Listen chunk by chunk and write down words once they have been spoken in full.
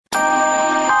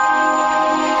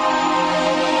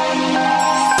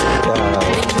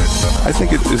I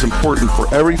think it is important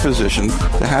for every physician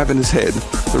to have in his head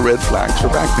the red flags for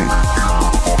back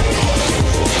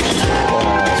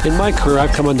pain. In my career,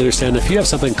 I've come to understand if you have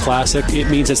something classic, it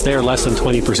means it's there less than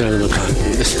 20% of the time.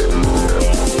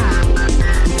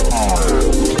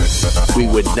 We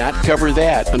would not cover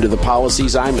that under the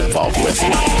policies I'm involved with.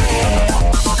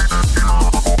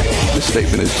 This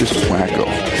statement is just wacko.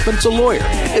 But it's a lawyer.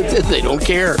 They don't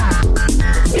care.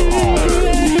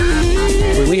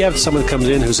 When we have someone comes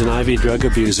in who's an IV drug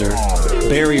abuser,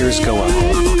 barriers go up.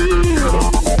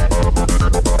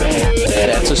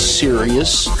 That's a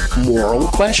serious moral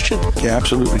question. Yeah,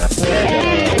 absolutely.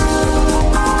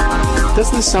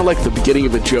 Doesn't this sound like the beginning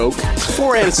of a joke?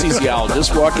 Four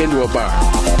anesthesiologists walk into a bar.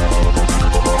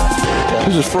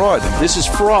 This is fraud. This is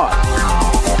fraud.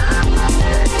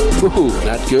 Ooh,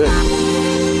 not good.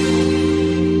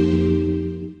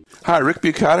 Hi, Rick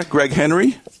Bucata, Greg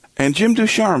Henry, and Jim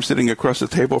Ducharme sitting across the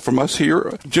table from us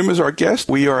here. Jim is our guest.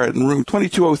 We are in room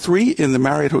 2203 in the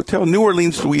Marriott Hotel, New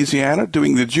Orleans, Louisiana,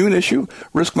 doing the June issue,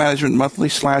 Risk Management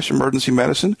Monthly / Emergency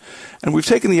Medicine. And we've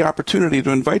taken the opportunity to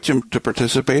invite Jim to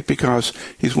participate because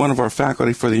he's one of our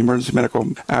faculty for the Emergency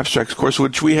Medical Abstracts course,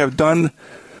 which we have done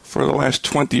for the last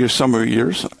 20 or some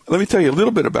years. Let me tell you a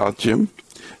little bit about Jim.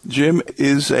 Jim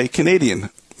is a Canadian.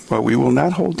 But we will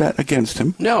not hold that against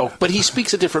him. No, but he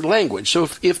speaks a different language. So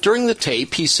if during the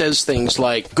tape he says things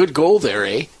like, good goal there,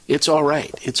 eh? It's all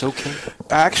right. It's okay.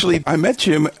 Actually, I met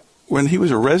Jim when he was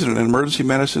a resident in emergency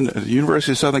medicine at the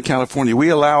University of Southern California. We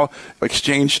allow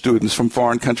exchange students from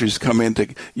foreign countries to come into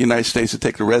the United States to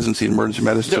take the residency in emergency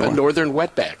medicine. A northern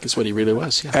wetback is what he really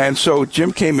was. Yeah. And so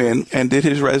Jim came in and did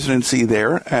his residency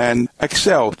there and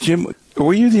excelled. Jim,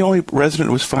 were you the only resident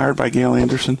who was fired by Gail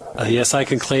Anderson? Yes, I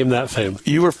can claim that fame.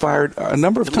 You were fired a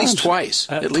number of times. At least twice.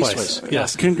 At least twice.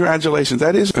 Yes. Congratulations.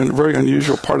 That is a very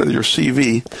unusual part of your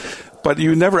CV. But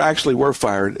you never actually were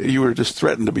fired. You were just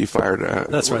threatened to be fired.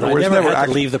 That's right. I never had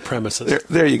to leave the premises.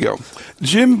 There you go.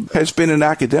 Jim has been in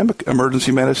academic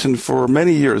emergency medicine for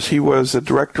many years. He was a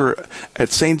director at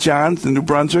St. John's in New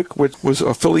Brunswick, which was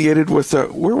affiliated with,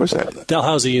 where was that?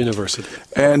 Dalhousie University.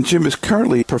 And Jim is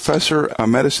currently professor of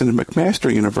medicine at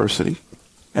McMaster University.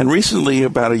 And recently,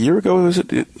 about a year ago,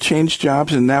 it changed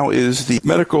jobs and now is the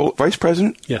medical vice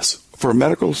president? Yes. For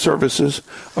medical services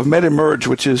of MedEmerge,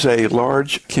 which is a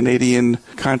large Canadian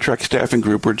contract staffing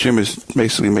group where Jim is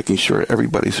basically making sure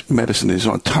everybody's medicine is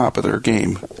on top of their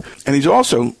game. And he's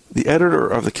also the editor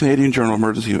of the Canadian Journal of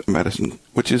Emergency Medicine,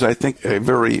 which is, I think, a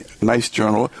very nice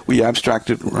journal. We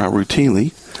abstract it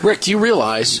routinely. Rick, do you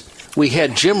realize we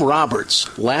had Jim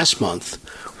Roberts last month?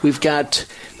 We've got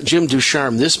Jim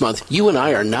Ducharme this month. You and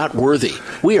I are not worthy.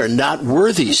 We are not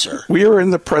worthy, sir. We are in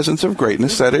the presence of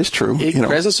greatness. That is true.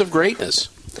 Presence of greatness.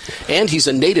 And he's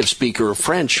a native speaker of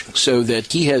French, so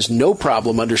that he has no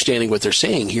problem understanding what they're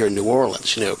saying here in New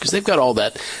Orleans, because they've got all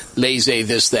that laissez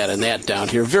this, that, and that down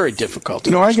here. Very difficult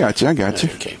to understand. I got you.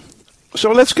 Okay.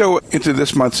 So let's go into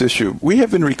this month's issue. We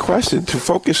have been requested to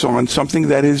focus on something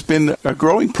that has been a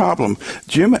growing problem.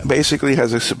 Jim basically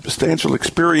has a substantial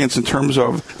experience in terms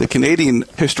of the Canadian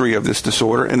history of this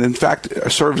disorder and, in fact,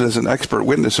 serves as an expert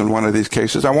witness in one of these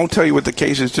cases. I won't tell you what the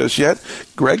case is just yet.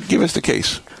 Greg, give us the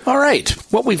case. All right.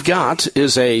 What we've got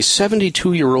is a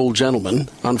 72-year-old gentleman,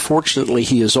 unfortunately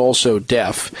he is also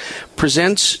deaf,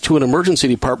 presents to an emergency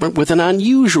department with an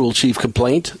unusual chief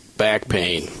complaint, back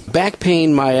pain. Back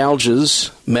pain,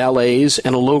 myalgias, malaise,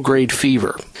 and a low-grade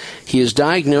fever. He is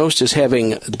diagnosed as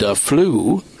having the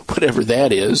flu, whatever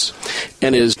that is,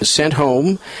 and is sent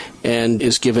home and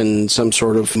is given some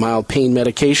sort of mild pain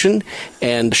medication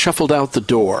and shuffled out the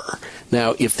door.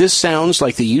 Now, if this sounds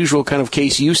like the usual kind of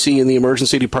case you see in the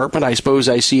emergency department, I suppose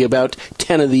I see about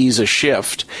 10 of these a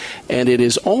shift. And it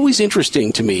is always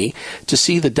interesting to me to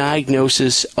see the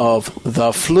diagnosis of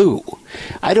the flu.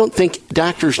 I don't think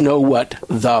doctors know what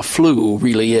the flu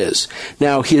really is.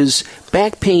 Now, his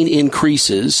back pain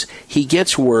increases. He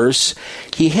gets worse.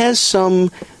 He has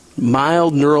some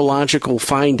mild neurological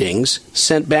findings,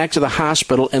 sent back to the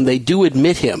hospital, and they do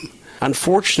admit him.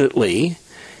 Unfortunately,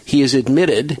 he is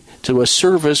admitted to a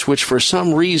service which for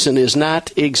some reason is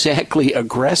not exactly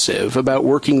aggressive about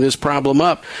working this problem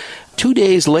up. 2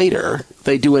 days later,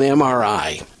 they do an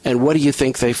MRI. And what do you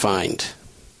think they find?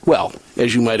 Well,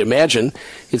 as you might imagine,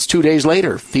 it's 2 days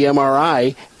later, the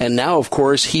MRI, and now, of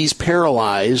course, he's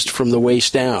paralyzed from the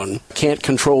waist down, can't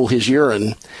control his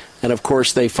urine, and, of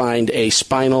course, they find a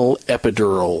spinal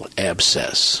epidural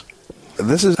abscess.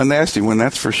 This is a nasty one,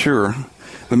 that's for sure.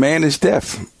 The man is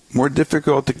deaf. more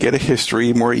difficult to get a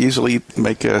history, more easily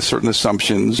make certain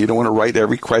assumptions. You don't want to write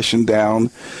every question down.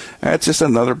 That's just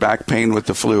another back pain with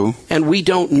the flu. And we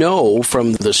don't know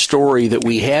from the story that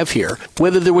we have here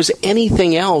whether there was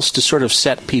anything else to sort of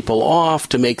set people off,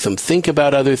 to make them think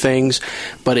about other things.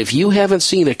 But if you haven't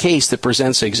seen a case that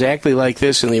presents exactly like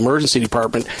this in the emergency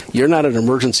department, you're not an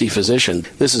emergency physician.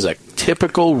 This is a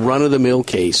typical run-of-the-mill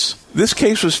case. This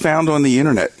case was found on the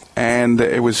internet, and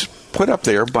it was put up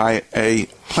there by a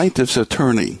plaintiff's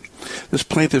attorney. This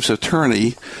plaintiff's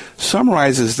attorney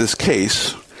summarizes this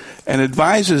case and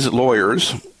advises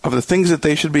lawyers of the things that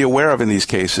they should be aware of in these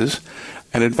cases,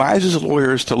 and advises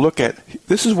lawyers to look at,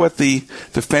 this is what the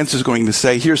defense is going to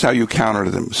say, here's how you counter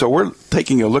them. So we're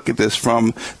taking a look at this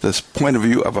from this point of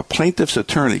view of a plaintiff's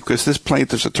attorney, because this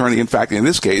plaintiff's attorney, in fact, in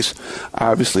this case,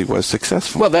 obviously was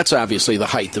successful. Well, that's obviously the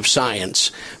height of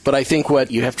science. But I think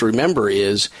what you have to remember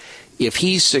is, if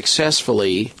he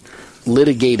successfully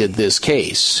litigated this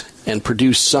case and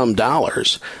produced some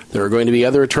dollars, there are going to be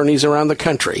other attorneys around the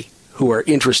country who are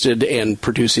interested in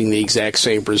producing the exact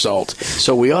same result.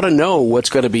 So we ought to know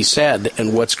what's going to be said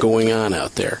and what's going on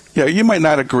out there. Yeah, you might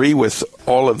not agree with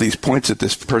all of these points that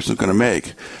this person's going to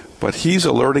make, but he's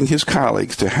alerting his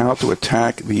colleagues to how to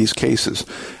attack these cases.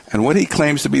 And what he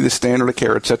claims to be the standard of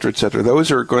care, et cetera, those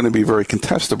are going to be very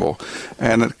contestable.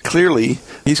 And clearly,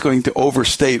 he's going to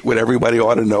overstate what everybody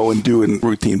ought to know and do in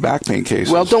routine back pain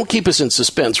cases. Well, don't keep us in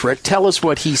suspense, Rick. Tell us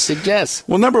what he suggests.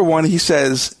 Well, number one, he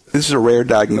says this is a rare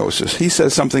diagnosis. He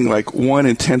says something like 1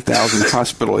 in 10,000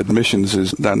 hospital admissions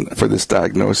is done for this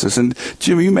diagnosis. And,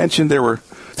 Jim, you mentioned there were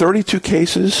 32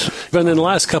 cases. But in the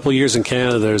last couple of years in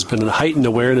Canada, there's been a heightened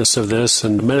awareness of this,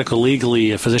 and medical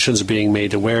legally, physicians are being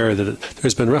made aware that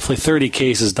there's been roughly 30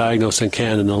 cases diagnosed in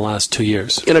Canada in the last 2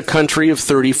 years. In a country of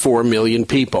 34 million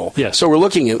people. Yes. So we're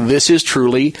looking at, this is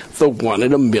truly the 1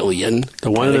 in a million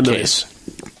case.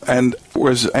 And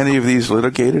was any of these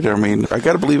litigated? I mean, I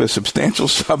got to believe a substantial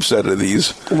subset of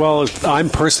these. Well, I'm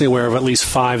personally aware of at least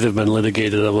 5 that have been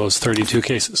litigated of those 32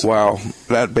 cases. Wow.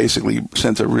 That basically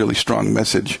sends a really strong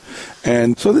message.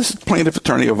 And so this plaintiff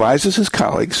attorney advises his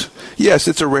colleagues, yes,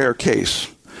 it's a rare case.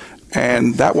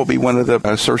 And that will be one of the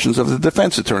assertions of the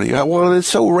defense attorney. Well, it's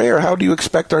so rare. How do you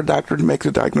expect our doctor to make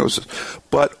the diagnosis?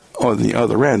 But on the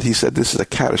other end, he said this is a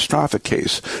catastrophic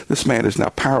case. This man is now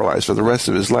paralyzed for the rest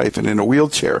of his life and in a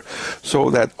wheelchair. So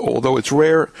that although it's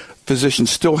rare, physicians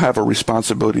still have a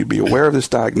responsibility to be aware of this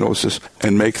diagnosis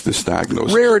and make this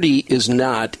diagnosis. Rarity is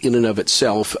not in and of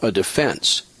itself a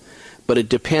defense, but it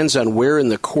depends on where in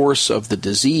the course of the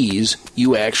disease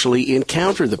you actually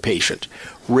encounter the patient.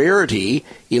 Rarity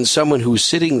in someone who's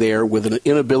sitting there with an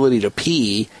inability to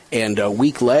pee and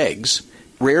weak legs,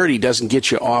 rarity doesn't get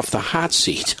you off the hot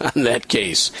seat on that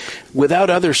case.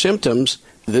 Without other symptoms,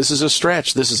 this is a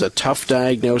stretch. This is a tough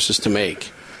diagnosis to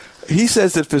make. He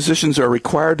says that physicians are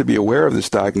required to be aware of this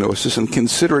diagnosis and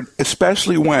consider it,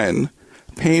 especially when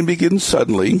pain begins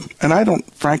suddenly, and I don't,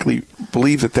 frankly,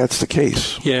 believe that that's the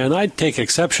case. Yeah, and I'd take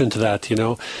exception to that,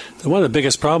 One of the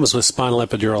biggest problems with spinal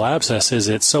epidural abscess is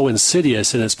it's so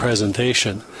insidious in its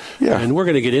presentation. Yeah. And we're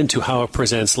going to get into how it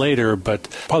presents later, but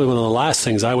probably one of the last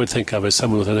things I would think of is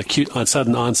someone with an acute,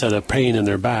 sudden onset of pain in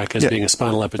their back as being a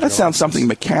spinal epidural That sounds abscess. something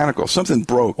mechanical, something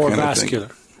broke. Or kind vascular.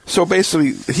 Of thing. So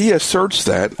basically, he asserts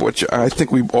that, which I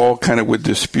think we all kind of would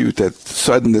dispute, that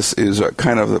suddenness is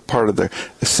kind of the part of the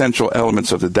essential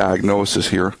elements of the diagnosis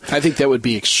here. I think that would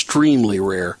be extremely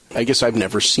rare. I guess I've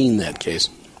never seen that case.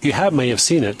 You may have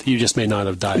seen it, you just may not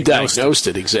have diagnosed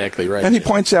it. Exactly right. And he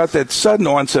points out that sudden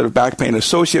onset of back pain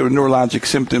associated with neurologic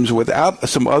symptoms without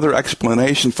some other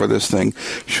explanation for this thing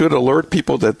should alert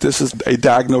people that this is a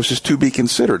diagnosis to be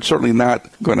considered. Certainly not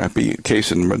going to be the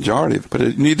case in the majority, but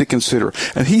you need to consider.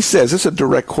 And he says, this is a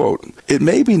direct quote, "It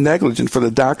may be negligent for the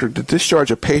doctor to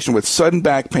discharge a patient with sudden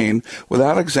back pain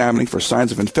without examining for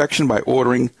signs of infection by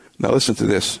ordering," now listen to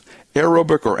this,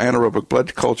 "aerobic or anaerobic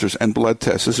blood cultures and blood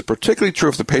tests. This is particularly true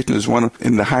if the patient is one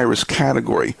in the high-risk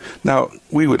category." Now,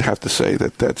 we would have to say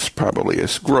that that's probably a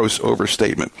gross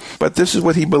overstatement. But this is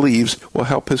what he believes will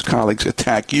help his colleagues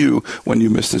attack you when you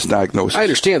miss this diagnosis. I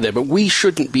understand that, but we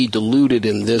shouldn't be deluded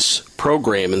in this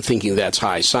program in thinking that's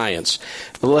high science.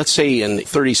 Let's say in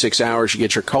 36 hours you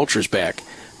get your cultures back.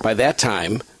 By that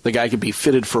time, the guy could be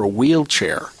fitted for a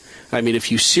wheelchair. I mean,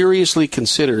 if you seriously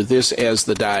consider this as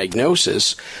the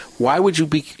diagnosis, why would you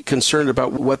be concerned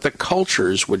about what the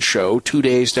cultures would show 2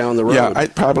 days down the road? Yeah, I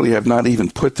probably have not even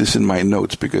put this in my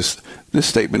notes because This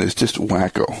statement is just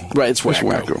wacko. Right, it's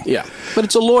wacko. Yeah, but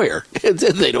it's a lawyer.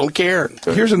 They don't care.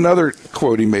 Here's another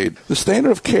quote he made. The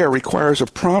standard of care requires a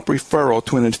prompt referral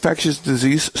to an infectious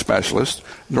disease specialist,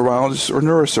 neurologist, or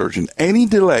neurosurgeon. Any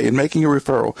delay in making a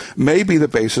referral may be the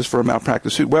basis for a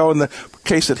malpractice suit. Well, in the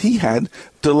case that he had,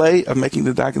 delay of making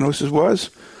the diagnosis was.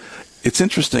 It's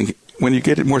interesting. When you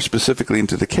get it more specifically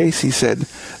into the case, he said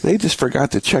they just forgot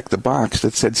to check the box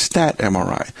that said stat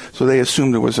MRI. So they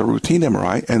assumed it was a routine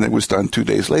MRI, and it was done 2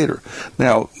 days later.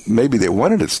 Now, maybe they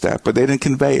wanted it stat, but they didn't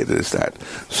convey it as that.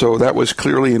 So that was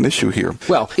clearly an issue here.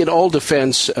 Well, in all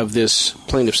defense of this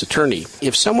plaintiff's attorney,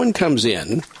 if someone comes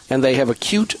in and they have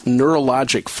acute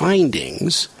neurologic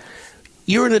findings,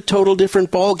 you're in a total different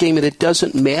ballgame, and it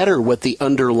doesn't matter what the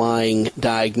underlying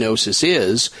diagnosis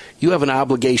is. You have an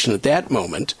obligation at that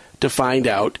moment to find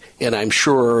out, and I'm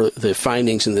sure the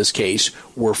findings in this case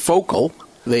were focal.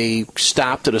 They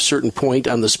stopped at a certain point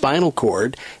on the spinal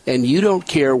cord, and you don't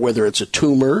care whether it's a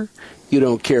tumor, you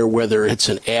don't care whether it's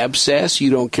an abscess, you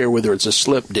don't care whether it's a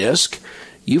slip disc.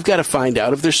 You've got to find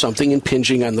out if there's something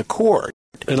impinging on the cord.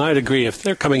 And I'd agree, if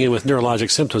they're coming in with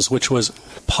neurologic symptoms, which was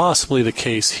possibly the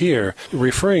case here,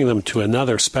 referring them to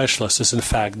another specialist is in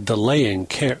fact delaying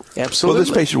care. Absolutely. Well,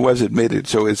 this patient was admitted,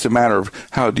 so it's a matter of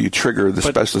how do you trigger the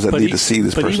specialists that need to see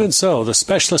this person. But even so, the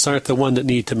specialists aren't the one that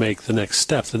need to make the next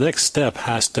step. The next step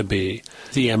has to be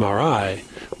the MRI,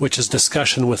 which is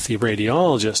discussion with the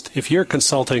radiologist. If you're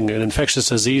consulting an infectious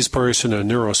disease person or a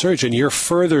neurosurgeon, you're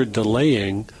further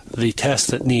delaying the test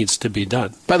that needs to be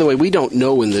done. By the way, we don't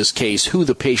know in this case who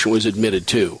the patient was admitted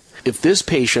to. If this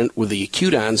patient with the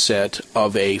acute onset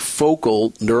of a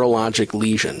focal neurologic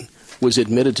lesion was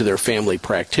admitted to their family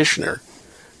practitioner,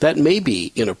 that may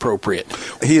be inappropriate.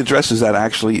 He addresses that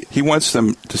actually. He wants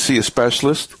them to see a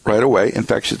specialist right away,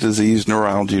 infectious disease,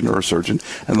 neurology, neurosurgeon.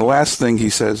 And the last thing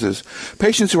he says is,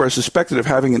 patients who are suspected of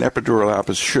having an epidural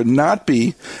abscess should not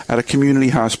be at a community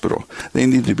hospital. They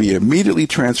need to be immediately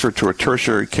transferred to a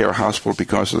tertiary care hospital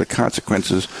because of the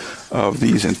consequences of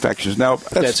these infections. Now,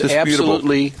 that's disputable.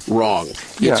 Absolutely wrong.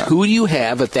 It's who you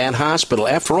have at that hospital.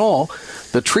 After all,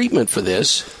 the treatment for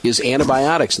this is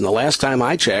antibiotics. And the last time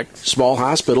I checked, small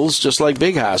hospitals, just like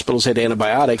big hospitals, had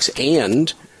antibiotics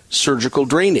and surgical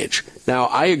drainage. Now,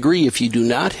 I agree, if you do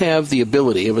not have the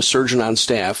ability of a surgeon on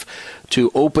staff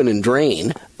to open and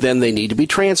drain, then they need to be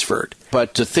transferred.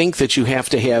 But to think that you have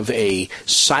to have a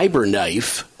cyber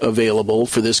knife available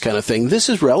for this kind of thing, this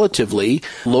is relatively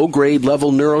low-grade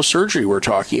level neurosurgery we're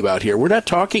talking about here. We're not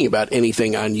talking about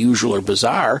anything unusual or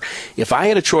bizarre. If I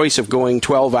had a choice of going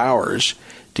 12 hours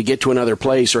to get to another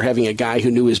place or having a guy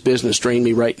who knew his business drain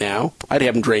me right now, I'd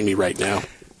have him drain me right now.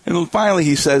 And finally,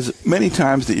 he says, many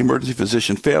times the emergency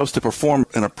physician fails to perform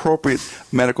an appropriate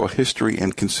medical history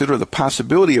and consider the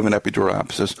possibility of an epidural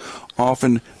abscess,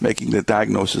 often making the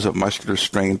diagnosis of muscular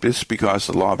strain just because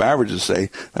the law of averages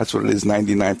say that's what it is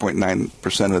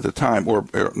 99.9% of the time, or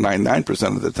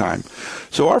 99% of the time.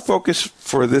 So our focus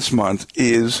for this month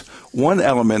is one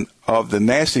element of the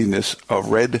nastiness of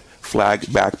red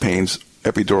flag back pains,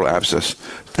 epidural abscess.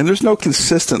 And there's no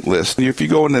consistent list. If you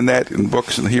go in the net and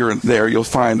books and here and there, you'll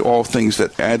find all things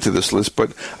that add to this list.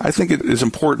 But I think it is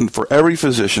important for every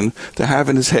physician to have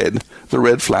in his head the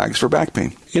red flags for back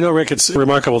pain. You know, Rick, it's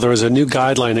remarkable. There was a new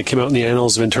guideline that came out in the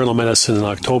Annals of Internal Medicine in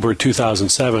October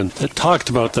 2007 that talked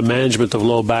about the management of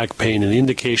low back pain and the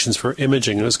indications for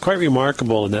imaging. It was quite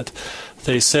remarkable in that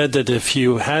they said that if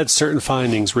you had certain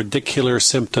findings, radicular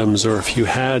symptoms, or if you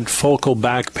had focal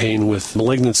back pain with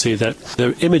malignancy, that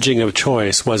the imaging of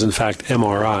choice was in fact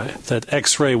MRI, that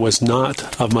X-ray was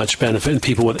not of much benefit in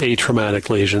people with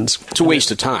atraumatic lesions. It's a waste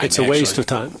of time. It's a waste of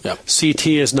time. Yep. CT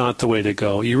is not the way to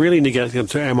go. You really need to get them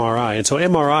to MRI. And so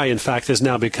MRI, in fact, has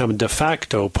now become de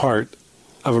facto part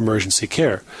of emergency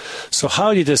care. So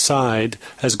how do you decide,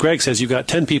 as Greg says, you've got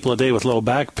 10 people a day with low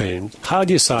back pain, how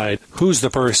do you decide who's the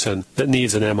person that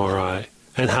needs an MRI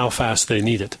and how fast they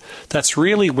need it? That's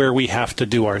really where we have to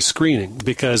do our screening,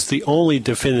 because the only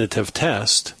definitive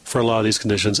test for a lot of these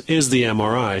conditions is the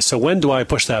MRI. So when do I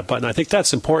push that button? I think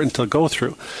that's important to go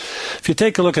through. If you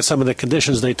take a look at some of the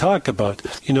conditions they talk about,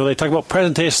 they talk about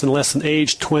presentation less than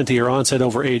age 20 or onset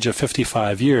over age of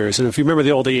 55 years. And if you remember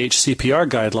the old AHCPR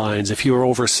guidelines, if you were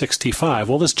over 65,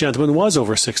 well, this gentleman was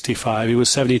over 65. He was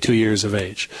 72 years of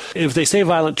age. If they say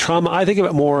violent trauma, I think of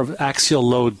it more of axial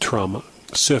load trauma.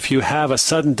 So if you have a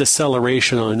sudden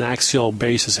deceleration on an axial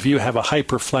basis, if you have a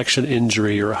hyperflexion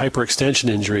injury or a hyperextension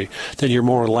injury, then you're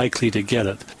more likely to get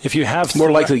it. If you have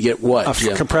more likely to get what?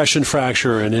 A compression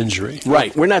fracture or an injury.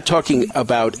 Right. We're not talking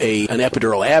about an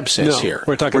epidural abscess here.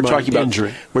 We're talking about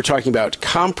injury. We're talking about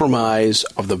compromise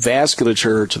of the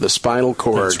vasculature to the spinal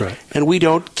cord. That's right. And we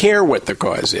don't care what the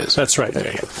cause is. That's right.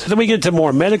 Then we get to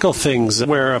more medical things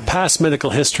where a past medical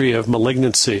history of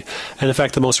malignancy, and in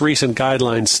fact the most recent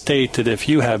guidelines state that if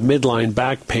you have midline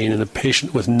back pain in a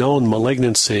patient with known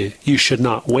malignancy, you should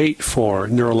not wait for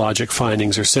neurologic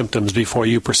findings or symptoms before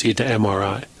you proceed to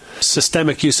MRI.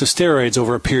 Systemic use of steroids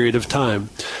over a period of time.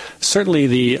 Certainly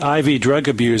the IV drug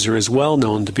abuser is well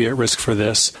known to be at risk for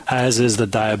this, as is the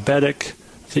diabetic,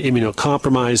 the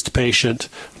immunocompromised patient,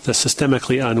 the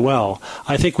systemically unwell.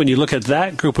 I think when you look at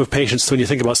that group of patients, when you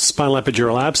think about spinal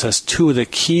epidural abscess, two of the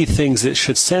key things that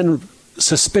should send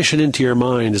suspicion into your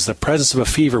mind is the presence of a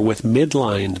fever with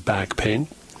midline back pain,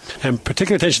 and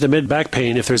particular attention to mid-back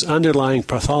pain if there's underlying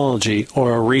pathology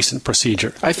or a recent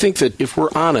procedure. I think that if we're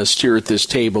honest here at this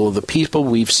table, the people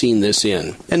we've seen this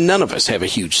in, and none of us have a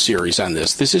huge series on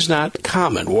this is not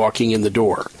common walking in the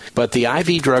door, but the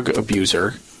IV drug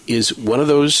abuser is one of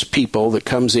those people that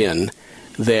comes in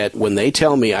that when they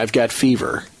tell me I've got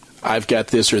fever, I've got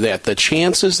this or that, the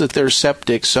chances that they're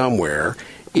septic somewhere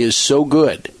is so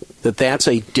good that that's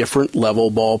a different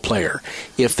level ball player.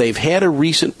 If they've had a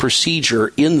recent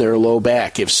procedure in their low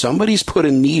back, if somebody's put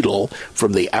a needle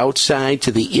from the outside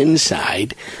to the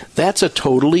inside, that's a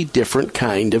totally different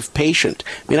kind of patient.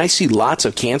 I mean, I see lots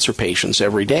of cancer patients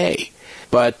every day.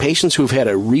 But patients who've had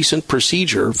a recent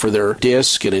procedure for their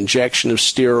disc, an injection of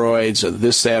steroids, or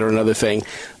this, that, or another thing,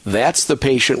 that's the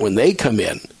patient when they come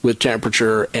in with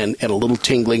temperature and a little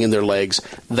tingling in their legs,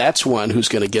 that's one who's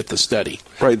going to get the study.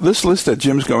 Right. This list that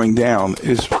Jim's going down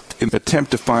is an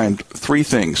attempt to find three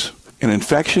things: an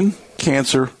infection,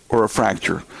 cancer, or a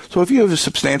fracture. So if you have a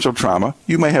substantial trauma,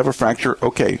 you may have a fracture.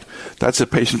 Okay, that's a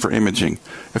patient for imaging.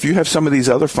 If you have some of these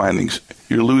other findings,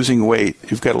 you're losing weight,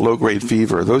 you've got a low-grade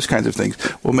fever, those kinds of things,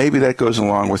 well, maybe that goes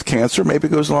along with cancer, maybe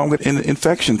it goes along with an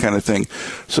infection kind of thing.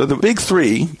 So the big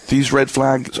three these red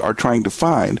flags are trying to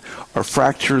find are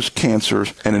fractures,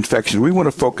 cancers, and infection. We want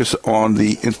to focus on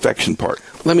the infection part.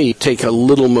 Let me take a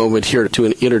little moment here to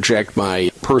interject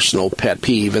my personal pet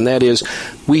peeve, and that is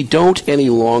we don't any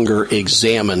longer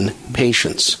examine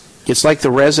patients. It's like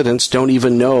the residents don't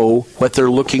even know what they're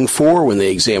looking for when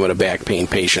they examine a back pain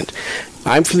patient.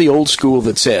 I'm from the old school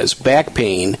that says back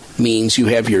pain means you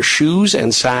have your shoes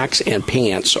and socks and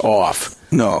pants off.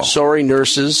 No. Sorry,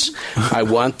 nurses. I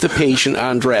want the patient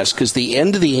undressed because the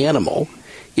end of the animal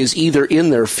is either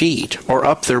in their feet or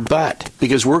up their butt,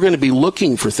 because we're going to be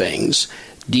looking for things,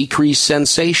 decreased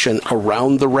sensation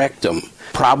around the rectum,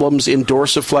 problems in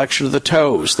dorsiflexion of the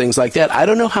toes, things like that. I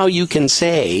don't know how you can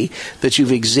say that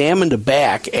you've examined a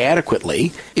back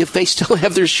adequately if they still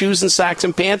have their shoes and socks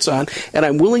and pants on, and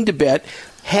I'm willing to bet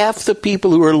half the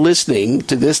people who are listening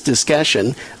to this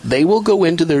discussion, they will go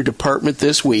into their department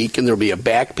this week and there'll be a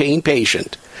back pain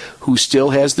patient who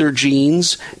still has their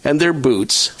jeans and their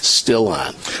boots still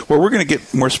on. Well, we're going to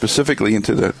get more specifically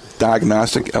into the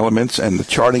diagnostic elements and the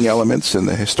charting elements and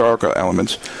the historical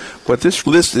elements. But this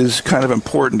list is kind of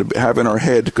important to have in our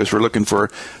head because we're looking for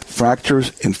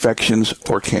fractures, infections,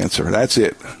 or cancer. That's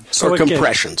it. Or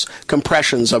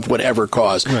compressions of whatever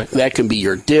cause. Right. That can be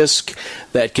your disc,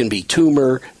 that can be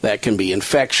tumor, that can be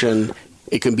infection,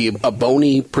 it can be a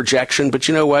bony projection. But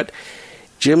you know what?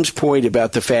 Jim's point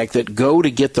about the fact that go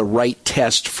to get the right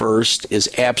test first is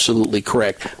absolutely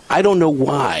correct. I don't know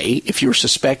why, if you're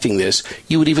suspecting this,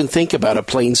 you would even think about a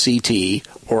plain CT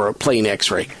or a plain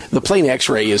X-ray. The plain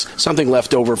X-ray is something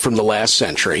left over from the last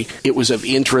century. It was of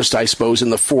interest, I suppose,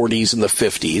 in the 40s and the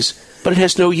 50s, but it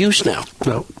has no use now.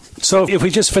 No. So if we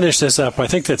just finish this up, I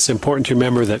think that's important to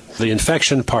remember that the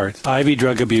infection part, IV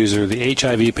drug abuser, the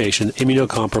HIV patient,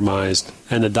 immunocompromised,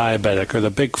 and the diabetic are the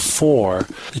big four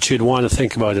that you'd want to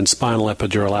think about in spinal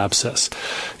epidural abscess.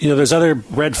 You know, there's other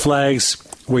red flags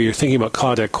where you're thinking about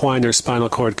cauda equina or spinal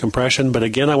cord compression, but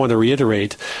again, I want to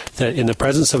reiterate that in the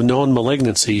presence of known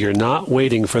malignancy, you're not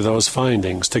waiting for those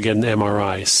findings to get an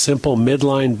MRI. Simple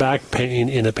midline back pain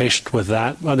in a patient with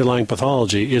that underlying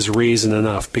pathology is reason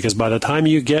enough, because by the time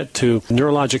you get to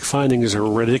neurologic findings or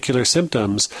radicular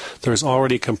symptoms, there's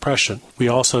already compression. We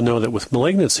also know that with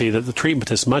malignancy that the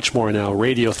treatment is much more now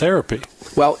radiotherapy.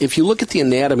 Well, if you look at the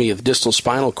anatomy of the distal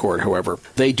spinal cord, however,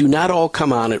 they do not all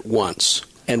come on at once.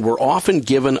 And we're often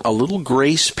given a little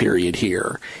grace period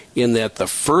here in that the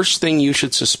first thing you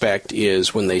should suspect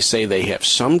is when they say they have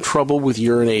some trouble with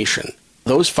urination.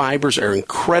 Those fibers are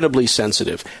incredibly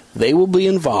sensitive. They will be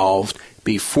involved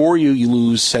before you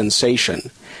lose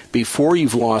sensation, before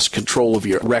you've lost control of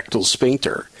your rectal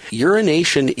sphincter.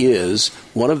 Urination is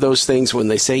one of those things when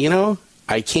they say,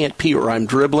 I can't pee or I'm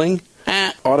dribbling,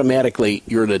 automatically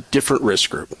you're in a different risk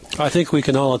group. I think we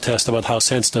can all attest about how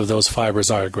sensitive those fibers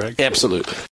are, Greg.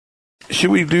 Absolutely.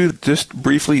 Should we just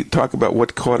briefly talk about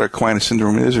what cauda equina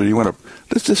syndrome is, or do you want to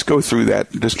let's just go through that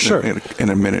Sure. in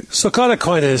a minute? So cauda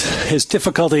equina is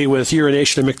difficulty with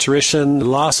urination and micturition,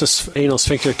 loss of anal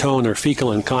sphincter tone or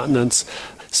fecal incontinence,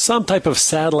 some type of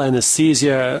saddle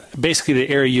anesthesia, basically the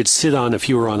area you'd sit on if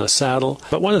you were on a saddle.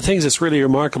 But one of the things that's really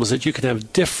remarkable is that you can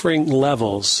have differing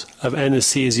levels of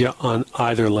anesthesia on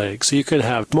either leg. So you could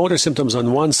have motor symptoms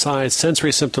on one side,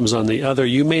 sensory symptoms on the other.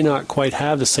 You may not quite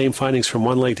have the same findings from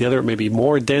one leg to the other. It may be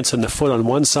more dense in the foot on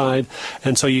one side.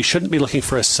 And so you shouldn't be looking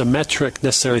for a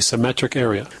necessarily symmetric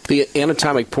area. The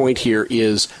anatomic point here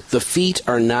is the feet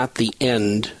are not the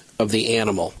end of the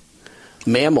animal.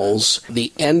 Mammals,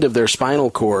 the end of their spinal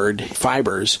cord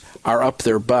fibers are up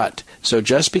their butt. So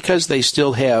just because they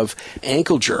still have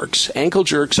ankle jerks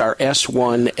are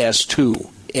S1, S2.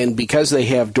 And because they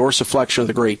have dorsiflexion of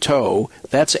the great toe,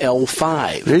 that's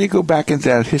L5. There you go back into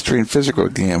that history and physical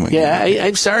exam. Yeah,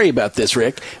 I'm sorry about this,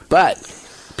 Rick. But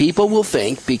people will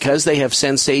think because they have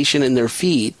sensation in their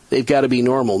feet, they've got to be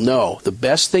normal. No, the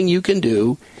best thing you can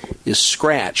do is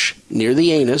scratch near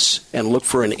the anus and look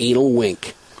for an anal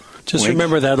wink. Just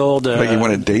remember that old... like you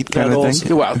want a date kind of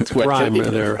thing? Well, rhyme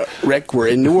there. Rick, we're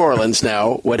in New Orleans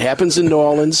now. What happens in New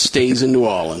Orleans stays in New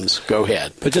Orleans. Go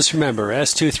ahead. But just remember,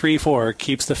 S234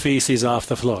 keeps the feces off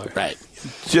the floor. Right.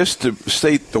 Just to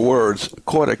state the words,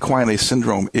 cauda equina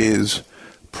syndrome is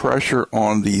pressure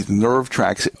on the nerve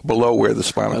tracts below where the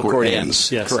spinal cord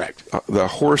ends. Yes. Correct. The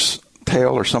horse tail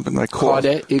or something like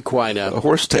cauda equina. A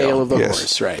horse tail of the yes.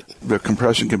 horse, right. The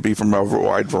compression can be from a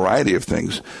wide variety of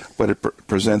things, but it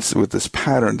presents with this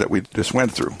pattern that we just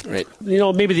went through. Right.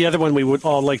 Maybe the other one we would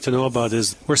all like to know about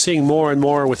is we're seeing more and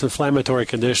more with inflammatory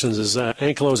conditions is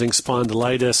ankylosing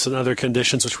spondylitis and other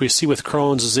conditions which we see with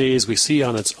Crohn's disease, we see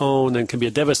on its own and can be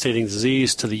a devastating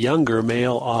disease to the younger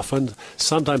male often,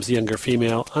 sometimes the younger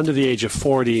female, under the age of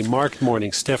 40, marked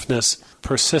morning stiffness,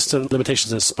 persistent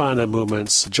limitations in spinal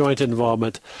movements, joint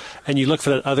involvement, and you look for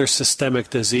that other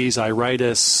systemic disease,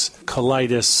 iritis,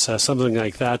 colitis, something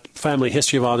like that, family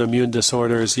history of autoimmune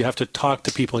disorders. You have to talk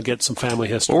to people and get some family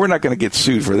history. Well, we're not going to get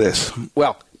sued for this.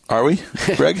 Well, are we,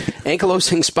 Greg?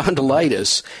 Ankylosing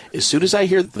spondylitis, as soon as I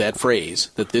hear that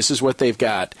phrase, that this is what they've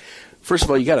got, first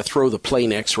of all, you got to throw the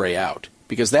plain x-ray out,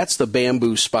 because that's the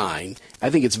bamboo spine.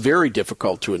 I think it's very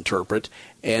difficult to interpret.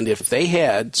 And if they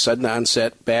had sudden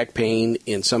onset back pain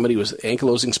in somebody with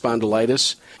ankylosing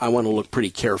spondylitis, I want to look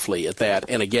pretty carefully at that.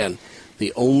 And again,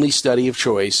 the only study of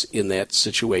choice in that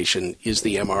situation is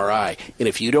the MRI. And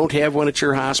if you don't have one at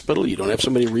your hospital, you don't have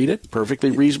somebody read it,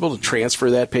 perfectly reasonable to transfer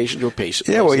that patient to a patient.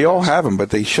 Yeah, well, you all have them, but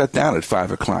they shut down at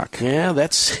 5 o'clock. Yeah,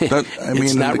 that's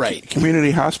it's not right. Community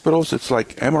hospitals, it's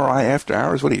like MRI after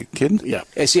hours. What are you kidding? Yeah.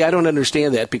 And see, I don't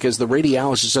understand that because the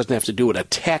radiologist doesn't have to do it. A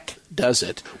tech does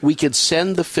it. We could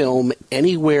send the film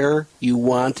anywhere you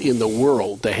want in the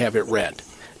world to have it read.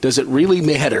 Does it really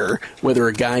matter whether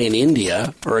a guy in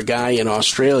India or a guy in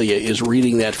Australia is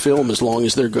reading that film as long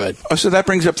as they're good? Oh, so that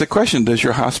brings up the question, does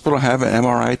your hospital have an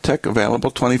MRI tech available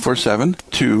 24/7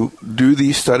 to do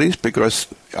these studies? Because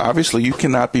obviously you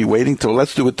cannot be waiting till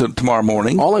let's do it tomorrow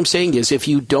morning. All I'm saying is if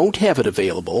you don't have it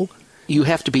available, you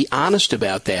have to be honest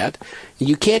about that.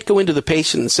 You can't go into the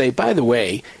patient and say, by the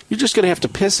way, you're just going to have to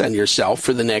piss on yourself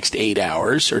for the next 8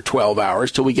 hours or 12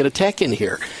 hours till we get a tech in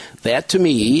here. That, to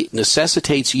me,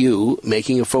 necessitates you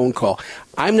making a phone call.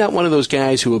 I'm not one of those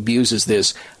guys who abuses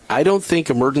this. I don't think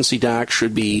emergency docs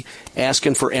should be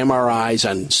asking for MRIs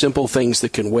on simple things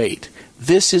that can wait.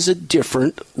 This is a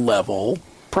different level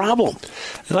problem.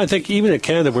 And I think even in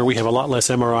Canada, where we have a lot less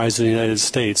MRIs than the United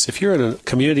States, if you're in a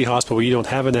community hospital where you don't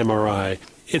have an MRI,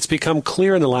 it's become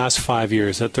clear in the last 5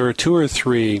 years that there are 2 or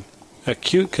 3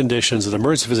 acute conditions that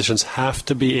emergency physicians have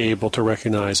to be able to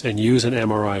recognize and use an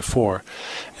MRI for.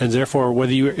 And therefore,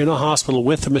 whether you're in a hospital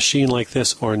with a machine like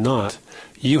this or not,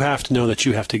 you have to know that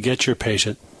you have to get your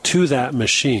patient to that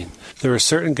machine. There are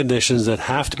certain conditions that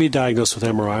have to be diagnosed with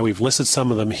MRI. We've listed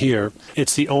some of them here.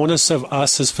 It's the onus of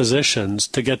us as physicians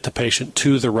to get the patient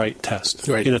to the right test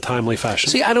in a timely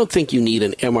fashion. See, I don't think you need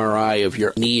an MRI of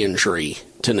your knee injury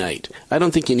tonight. I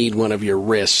don't think you need one of your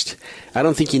wrist. I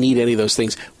don't think you need any of those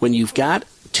things. When you've got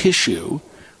tissue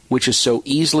which is so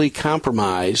easily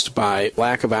compromised by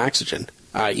lack of oxygen,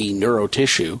 i.e.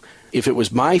 neurotissue, if it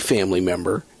was my family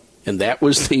member, and that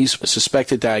was the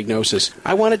suspected diagnosis.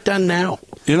 I want it done now.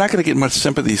 You're not going to get much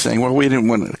sympathy saying, well, we didn't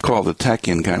want to call the tech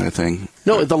in kind of thing.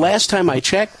 No, the last time I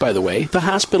checked, by the way, the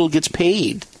hospital gets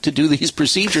paid to do these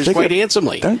procedures quite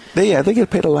handsomely. They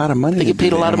get paid a lot of money. They get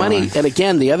paid a lot of money. And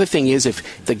again, the other thing is,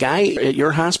 if the guy at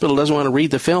your hospital doesn't want to read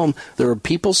the film, there are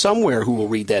people somewhere who will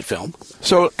read that film.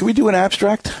 So can we do an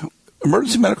abstract?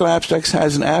 Emergency Medical Abstracts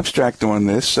has an abstract on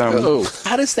this.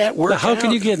 How does that work? Now, how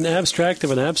can you get an abstract of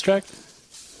an abstract?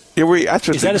 Yeah, that's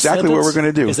exactly what we're going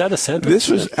to do. Is that a sentence?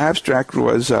 This abstract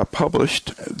was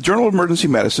published, Journal of Emergency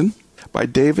Medicine, by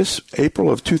Davis,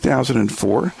 April of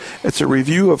 2004. It's a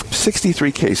review of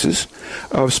 63 cases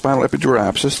of spinal epidural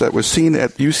abscess that was seen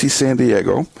at UC San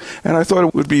Diego, and I thought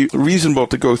it would be reasonable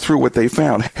to go through what they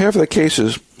found. Half of the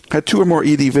cases had 2 or more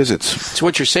ED visits. So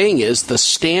what you're saying is the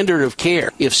standard of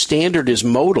care, if standard is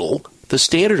modal, the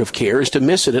standard of care is to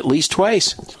miss it at least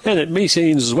twice. And it may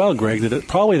seem as well, Greg, that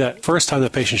probably that first time the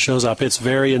patient shows up, it's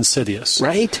very insidious.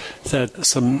 Right. That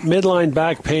some midline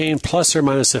back pain plus or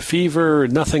minus a fever,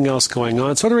 nothing else going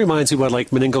on. Sort of reminds me what like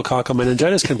meningococcal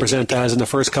meningitis can present as in the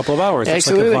first couple of hours.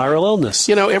 Absolutely. It's like a viral illness.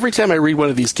 You know, every time I read one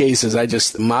of these cases, I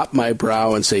just mop my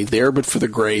brow and say, there but for the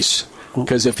grace.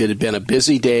 Because if it had been a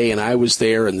busy day and I was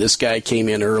there and this guy came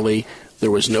in early, there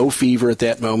was no fever at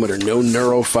that moment or no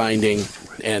neuro finding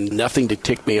and nothing to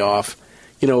tick me off.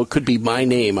 You know, it could be my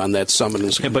name on that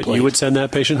summons complaint. But you would send that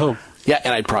patient home. Yeah,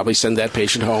 and I'd probably send that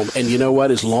patient home. And you know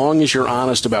what? As long as you're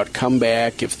honest about come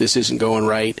back if this isn't going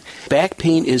right, back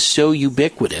pain is so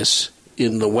ubiquitous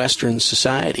in the Western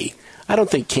society. I don't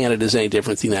think Canada is any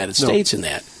different than the United States in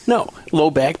that. No,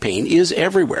 low back pain is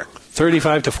everywhere.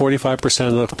 35 to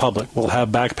 45% of the public will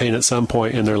have back pain at some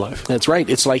point in their life. That's right.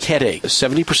 It's like headache.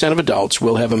 70% of adults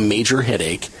will have a major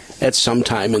headache at some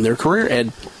time in their career,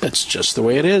 and that's just the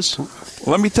way it is.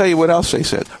 Let me tell you what else they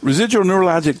said. Residual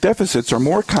neurologic deficits are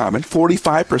more common,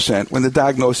 45%, when the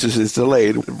diagnosis is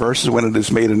delayed versus when it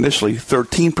is made initially,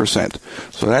 13%.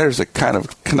 So that is a kind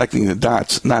of connecting the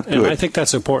dots, not good. And I think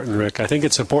that's important, Rick. I think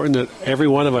it's important that every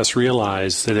one of us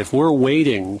realize that if we're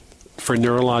waiting for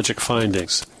neurologic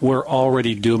findings, we're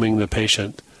already dooming the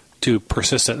patient to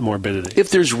persistent morbidity. If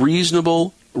there's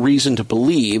reasonable reason to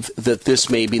believe that this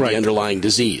may be the underlying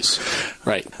disease.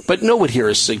 Right. But no one here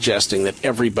is suggesting that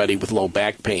everybody with low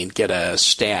back pain get a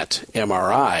stat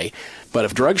MRI. But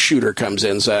if a drug shooter comes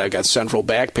in and says, I got central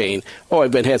back pain,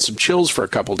 I've had some chills for a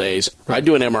couple days, I'd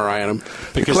do an MRI on them.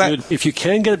 Because if you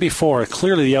can get it before,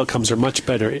 clearly the outcomes are much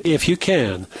better if you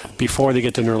can, before they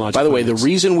get to neurologic By the way, findings. the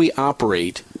reason we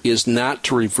operate is not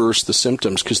to reverse the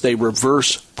symptoms, because they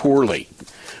reverse poorly.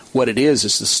 What it is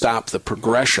to stop the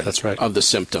progression of the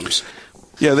symptoms.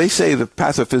 Yeah, they say the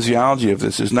pathophysiology of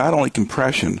this is not only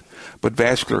compression, but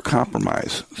vascular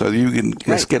compromise. So you can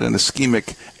just get an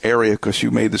ischemic area because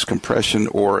you made this compression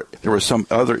or there was some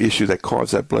other issue that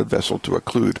caused that blood vessel to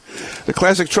occlude. The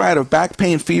classic triad of back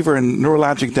pain, fever, and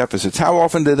neurologic deficits. How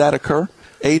often did that occur?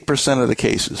 8% of the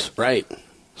cases. Right.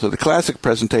 So the classic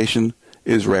presentation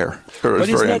is rare. But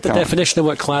isn't that the definition of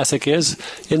what classic is?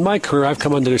 In my career, I've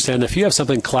come to understand if you have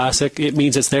something classic, it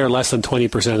means it's there less than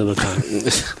 20% of the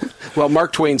time. Well,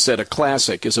 Mark Twain said a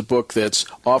classic is a book that's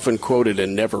often quoted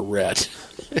and never read.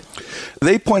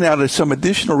 They point out some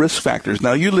additional risk factors.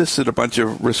 Now, you listed a bunch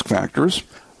of risk factors.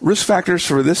 Risk factors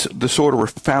for this disorder were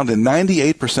found in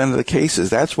 98% of the cases.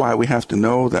 That's why we have to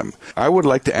know them. I would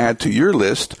like to add to your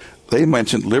list, they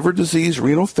mentioned liver disease,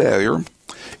 renal failure,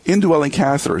 indwelling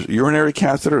catheters, urinary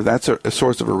catheter, that's a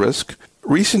source of a risk.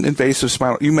 Recent invasive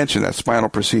spinal, you mentioned that, spinal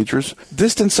procedures.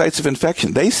 Distant sites of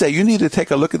infection. They say you need to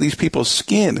take a look at these people's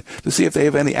skin to see if they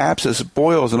have any abscess,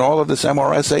 boils, and all of this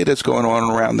MRSA that's going on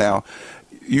around now.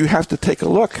 You have to take a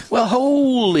look. Well,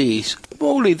 holy,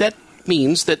 that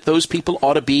means that those people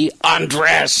ought to be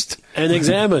undressed. And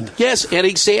examined. Yes, and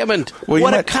examined.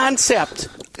 What a concept.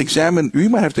 You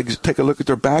might have to take a look at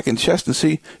their back and chest and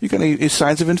see you got any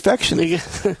signs of infection.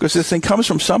 Because this thing comes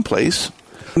from someplace.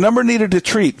 Number needed to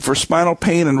treat for spinal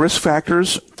pain and risk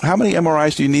factors. How many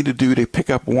MRIs do you need to do to pick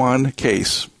up one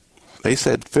case? They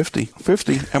said 50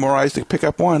 MRIs to pick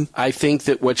up one. I think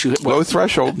that low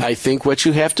threshold. I think what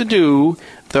you have to do,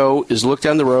 though, is look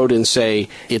down the road and say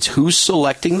it's who's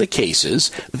selecting the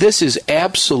cases. This is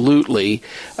absolutely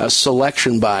a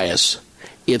selection bias.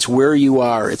 It's where you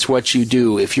are. It's what you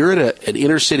do. If you're at an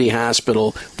inner city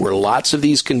hospital where lots of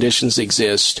these conditions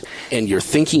exist and you're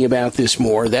thinking about this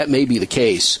more, that may be the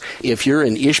case. If you're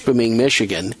in Ishpeming,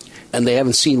 Michigan, and they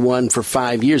haven't seen one for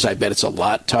 5 years, I bet it's a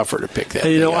lot tougher to pick that.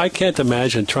 And, I can't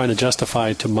imagine trying to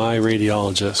justify to my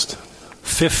radiologist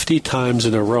 50 times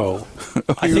in a row.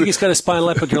 I think he's got a spinal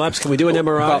epilepsy. Can we do an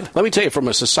MRI? Well, let me tell you, from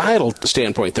a societal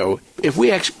standpoint, though, if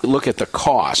we actually look at the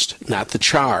cost, not the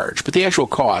charge, but the actual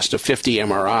cost of 50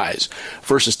 MRIs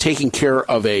versus taking care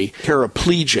of a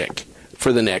paraplegic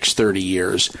for the next 30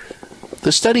 years,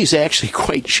 the study's actually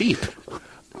quite cheap.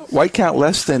 White count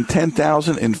less than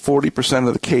 10,000 in 40%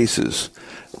 of the cases.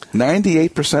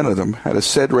 98% of them had a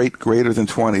SED rate greater than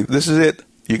 20. This is it.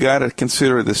 You got to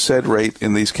consider the SED rate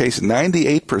in these cases.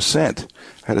 98%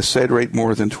 had a SED rate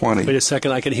more than 20. Wait a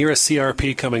second. I can hear a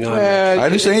CRP coming on. I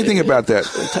didn't say anything about that.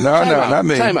 No, not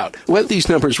me. Time out. What these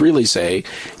numbers really say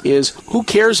is, who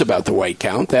cares about the white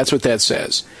count? That's what that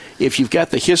says. If you've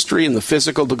got the history and the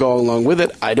physical to go along with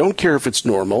it, I don't care if it's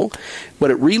normal.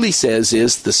 What it really says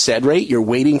is the SED rate. You're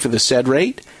waiting for the SED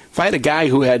rate. If I had a guy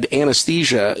who had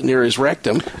anesthesia near his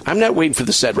rectum, I'm not waiting for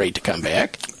the SED rate to come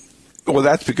back. Well,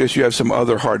 that's because you have some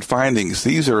other hard findings.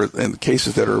 These are in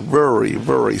cases that are very,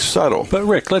 very subtle. But,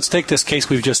 Rick, let's take this case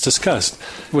we've just discussed.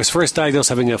 He was first diagnosed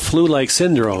having a flu-like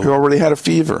syndrome. He already had a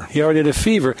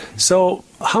fever. So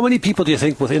how many people do you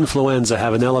think with influenza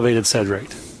have an elevated SED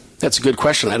rate? That's a good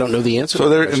question. I don't know the answer.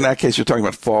 So in that case, you're talking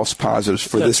about false positives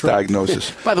for this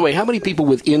diagnosis. By the way, how many people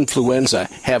with influenza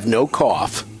have no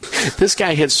cough? This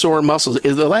guy had sore muscles.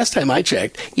 The last time I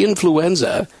checked,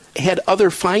 influenza had other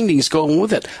findings going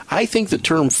with it. I think the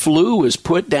term flu is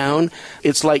put down.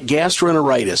 It's like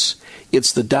gastroenteritis.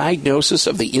 It's the diagnosis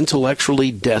of the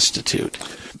intellectually destitute.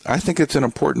 I think it's an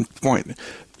important point.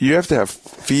 You have to have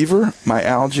fever,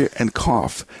 myalgia, and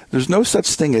cough. There's no such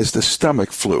thing as the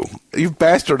stomach flu. You've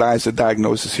bastardized the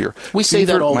diagnosis here. We say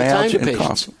that all the time to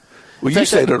patients. Well, you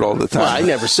say that all the time. Well, I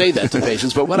never say that to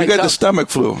patients, but you got the stomach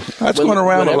flu. That's going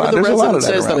around a lot. There's a lot of that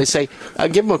says around. That I say, I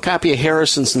give them a copy of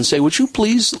Harrison's and say, would you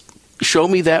please show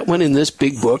me that one in this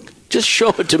big book? Just show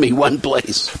it to me one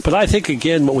place. But I think,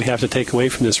 again, what we have to take away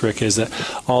from this, Rick, is that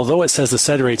although it says the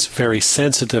SED rate's very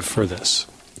sensitive for this,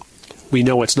 we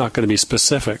know it's not going to be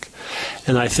specific.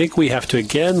 And I think we have to,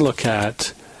 again, look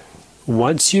at,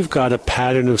 once you've got a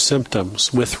pattern of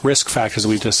symptoms with risk factors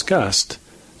we've discussed,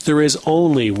 there is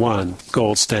only one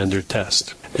gold standard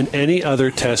test. And any other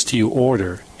test you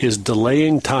order is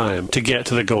delaying time to get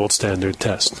to the gold standard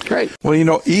test. Right.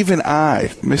 Well, even I,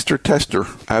 Mr. Tester,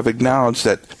 have acknowledged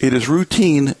that it is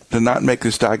routine to not make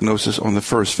this diagnosis on the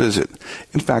first visit.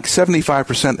 In fact,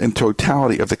 75% in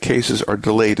totality of the cases are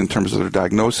delayed in terms of their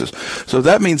diagnosis. So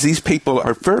that means these people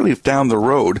are fairly down the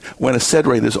road when a SED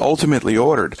rate is ultimately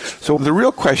ordered. So the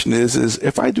real question is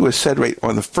if I do a SED rate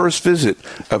on the first visit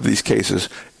of these cases,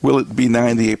 will it be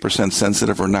 98%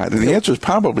 sensitive or not? And the answer is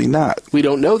probably not. We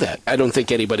don't know that. I don't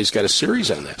think anybody's got a series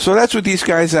on that. So that's what these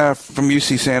guys from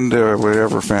UC Santa or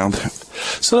whatever found.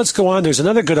 So let's go on. There's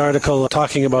another good article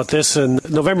talking about this in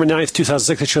November 9th,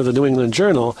 2006, issue of the New England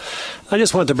Journal. I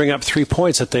just wanted to bring up 3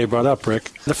 points that they brought up, Rick.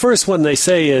 The first one they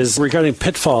say is regarding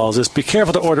pitfalls is be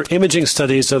careful to order imaging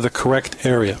studies of the correct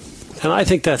area. And I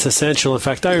think that's essential. In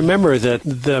fact, I remember that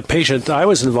the patient I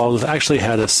was involved with actually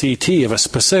had a CT of a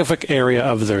specific area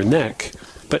of their neck,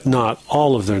 but not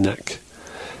all of their neck.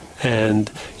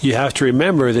 And you have to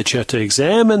remember that you have to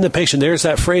examine the patient. There's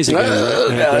that phrase again,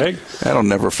 Greg. That'll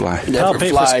never fly.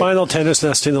 Palpate for spinal tenderness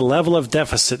and ascertain the level of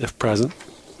deficit if present.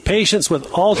 Patients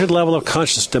with altered level of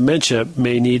consciousness dementia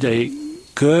may need a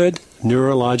good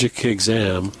neurologic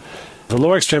exam. The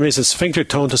lower extremities and sphincter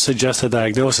tone to suggest a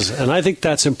diagnosis. And I think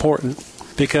that's important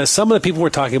because some of the people we're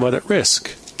talking about at risk,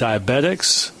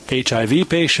 diabetics, HIV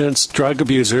patients, drug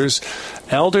abusers,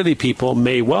 elderly people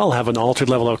may well have an altered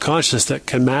level of consciousness that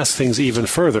can mask things even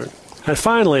further. And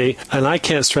finally, and I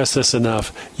can't stress this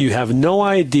enough, you have no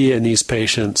idea in these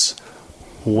patients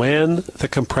when the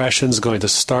compression is going to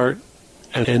start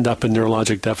and end up in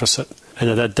neurologic deficit.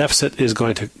 And that deficit is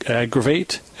going to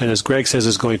aggravate, and as Greg says,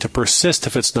 is going to persist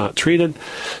if it's not treated.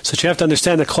 So you have to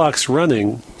understand the clock's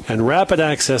running, and rapid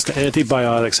access to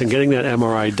antibiotics and getting that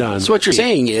MRI done. So what you're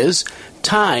saying is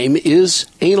time is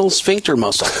anal sphincter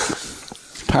muscle.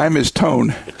 Time is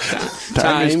tone.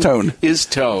 Time is tone. Is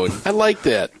tone. I like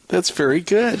that. That's very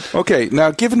good. Okay,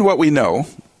 now given what we know,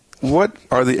 what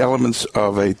are the elements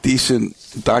of a decent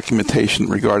documentation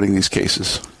regarding these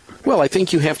cases? Well, I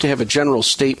think you have to have a general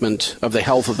statement of the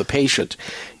health of the patient.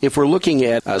 If we're looking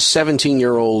at a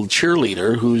 17-year-old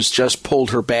cheerleader who's just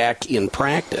pulled her back in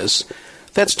practice,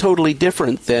 that's totally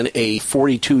different than a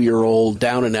 42-year-old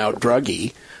down-and-out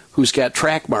druggie who's got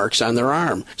track marks on their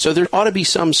arm. So there ought to be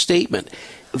some statement.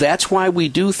 That's why we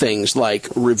do things like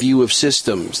review of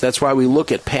systems. That's why we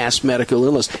look at past medical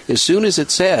illness. As soon as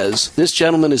it says this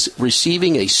gentleman is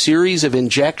receiving a series of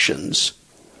injections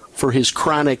for his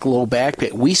chronic low back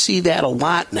pain. We see that a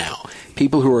lot now.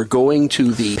 People who are going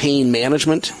to the pain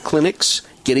management clinics,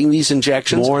 getting these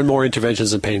injections. More and more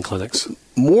interventions in pain clinics.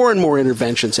 More and more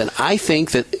interventions, and I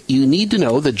think that you need to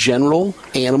know the general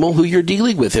animal who you're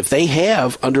dealing with. If they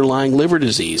have underlying liver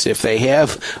disease, if they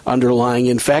have underlying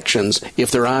infections,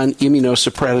 if they're on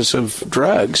immunosuppressive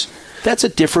drugs, that's a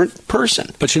different person.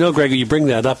 But you know, Greg, you bring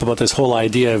that up about this whole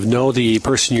idea of know the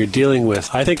person you're dealing with.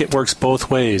 I think it works both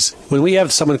ways. When we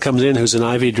have someone comes in who's an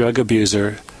IV drug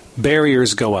abuser,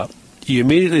 barriers go up. You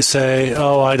immediately say,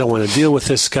 oh, I don't want to deal with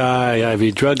this guy,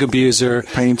 IV drug abuser.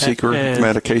 Pain seeker, and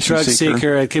medication drug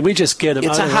seeker. Can we just get him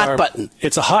It's out a of hot button.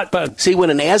 It's a hot button. See, when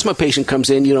an asthma patient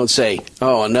comes in, you don't say,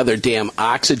 oh, another damn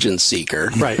oxygen seeker.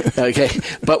 Right. Okay.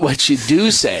 But what you do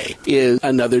say is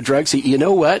another drug seeker. You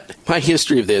know what? My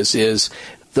history of this is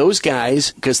those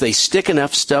guys, because they stick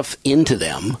enough stuff into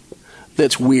them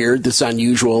that's weird, that's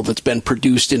unusual, that's been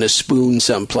produced in a spoon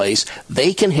someplace,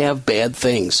 they can have bad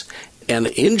things. And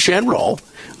in general,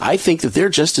 I think that they're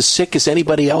just as sick as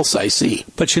anybody else I see.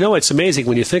 But you know, it's amazing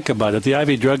when you think about it. The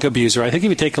IV drug abuser, I think if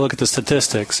you take a look at the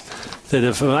statistics, that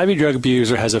if an IV drug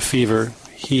abuser has a fever,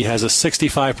 he has a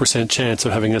 65% chance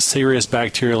of having a serious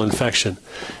bacterial infection.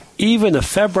 Even a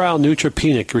febrile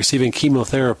neutropenic receiving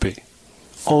chemotherapy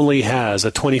only has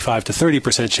a 25 to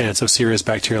 30% chance of serious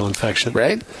bacterial infection.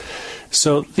 Right?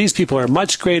 So these people are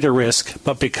much greater risk,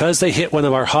 but because they hit one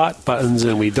of our hot buttons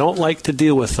and we don't like to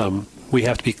deal with them, we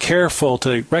have to be careful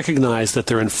to recognize that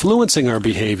they're influencing our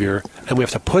behavior, and we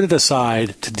have to put it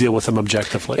aside to deal with them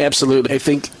objectively. Absolutely. I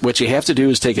think what you have to do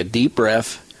is take a deep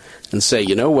breath and say,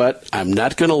 you know what, I'm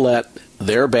not going to let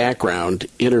their background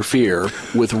interfere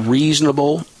with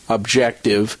reasonable,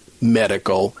 objective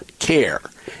medical care.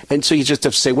 And so you just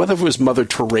have to say, what if it was Mother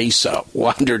Teresa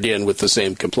wandered in with the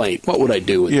same complaint? What would I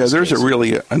do in this there's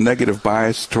case? a negative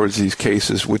bias towards these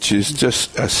cases, which is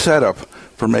just a setup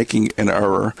for making an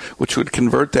error, which would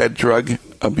convert that drug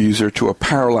abuser to a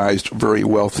paralyzed, very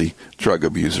wealthy drug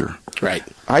abuser. Right.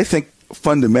 I think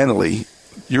fundamentally,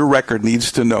 your record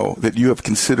needs to know that you have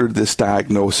considered this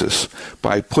diagnosis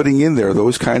by putting in there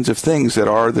those kinds of things that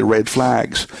are the red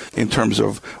flags in terms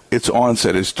of its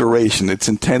onset, its duration, its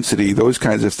intensity, those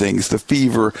kinds of things, the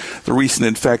fever, the recent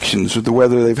infections, or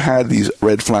whether they've had these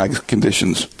red flag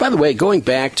conditions. By the way, going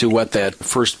back to what that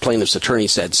first plaintiff's attorney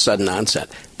said, sudden onset,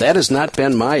 that has not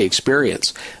been my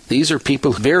experience. These are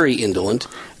people very indolent.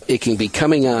 It can be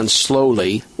coming on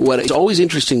slowly. What is always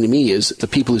interesting to me is the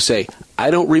people who say,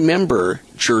 I don't remember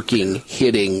jerking,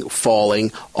 hitting,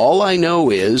 falling. All I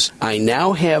know is I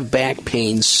now have back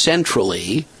pain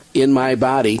centrally in my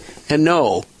body. And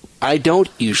no, I don't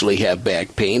usually have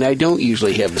back pain. I don't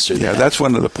usually have this or that. Yeah, that's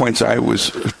one of the points I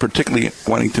was particularly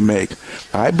wanting to make.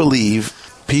 I believe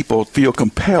people feel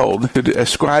compelled to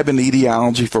ascribe an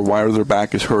etiology for why their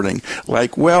back is hurting.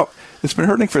 Like, well, it's been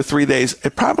hurting for 3 days.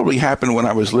 It probably happened when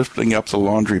I was lifting up the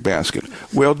laundry basket.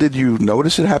 Well, did you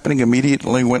notice it happening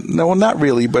immediately? No, not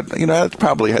really, but that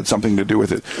probably had something to do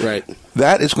with it. Right.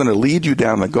 That is going to lead you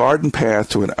down the garden path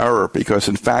to an error because,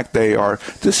 in fact, they are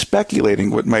just speculating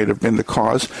what might have been the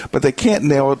cause, but they can't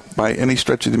nail it by any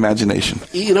stretch of the imagination.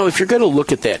 If you're going to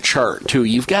look at that chart, too,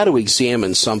 you've got to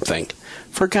examine something.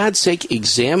 For God's sake,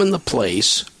 examine the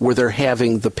place where they're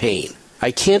having the pain. I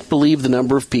can't believe the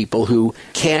number of people who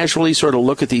casually sort of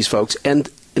look at these folks and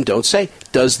don't say,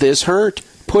 does this hurt?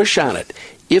 Push on it.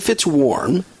 If it's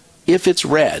warm, if it's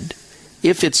red,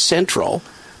 if it's central,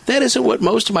 that isn't what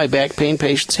most of my back pain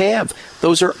patients have.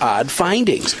 Those are odd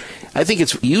findings. I think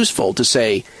it's useful to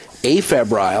say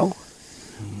afebrile,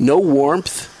 no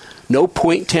warmth, no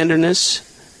point tenderness,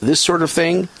 this sort of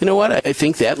thing. You know what? I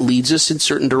think that leads us in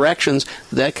certain directions.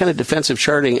 That kind of defensive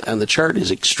charting on the chart is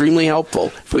extremely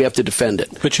helpful if we have to defend it.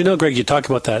 But Greg, you talk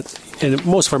about that, and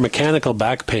most of our mechanical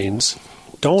back pains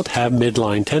don't have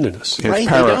midline tenderness. It's right?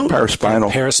 paraspinal.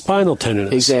 Paraspinal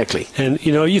tenderness. Exactly. And,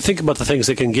 you think about the things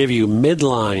that can give you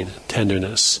midline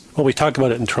tenderness. Well, we talk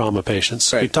about it in trauma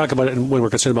patients. Right. We talk about it when we're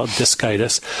concerned about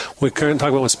discitis. We currently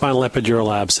talk about spinal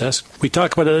epidural abscess. We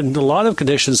talk about it in a lot of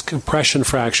conditions, compression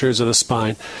fractures of the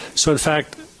spine. So, in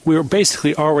fact, we were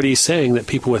basically already saying that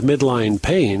people with midline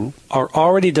pain are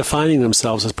already defining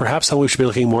themselves as perhaps someone we should be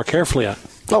looking more carefully at.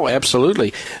 Oh,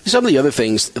 absolutely. Some of the other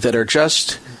things that are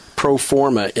just pro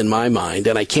forma in my mind,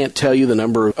 and I can't tell you the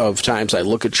number of times I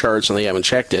look at charts and they haven't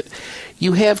checked it.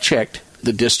 You have checked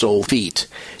the distal feet.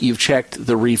 You've checked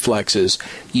the reflexes.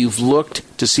 You've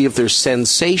looked to see if there's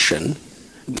sensation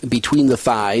between the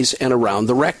thighs and around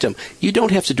the rectum. You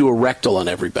don't have to do a rectal on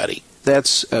everybody.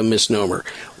 That's a misnomer.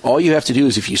 All you have to do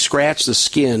is if you scratch the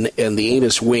skin and the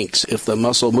anus winks, if the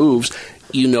muscle moves,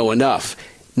 you know enough.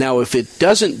 Now, if it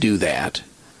doesn't do that,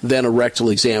 then a rectal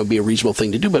exam would be a reasonable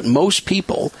thing to do. But most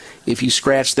people, if you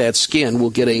scratch that skin, will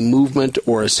get a movement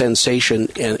or a sensation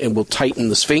and will tighten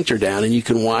the sphincter down, and you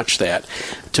can watch that.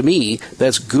 To me,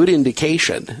 that's good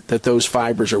indication that those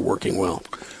fibers are working well.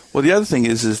 Well, the other thing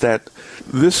is that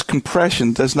this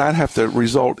compression does not have to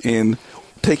result in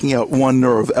taking out one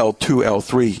nerve, L2,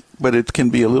 L3, but it can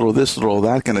be a little this, a little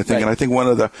that kind of thing. Right. And I think one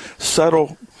of the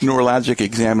subtle neurologic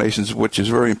examinations, which is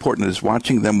very important, is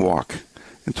watching them walk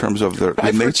in terms of their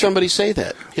I've nature. Heard somebody say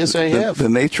that. Yes, I have. The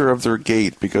nature of their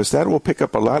gait, because that will pick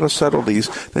up a lot of subtleties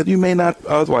that you may not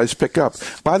otherwise pick up.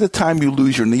 By the time you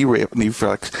lose your knee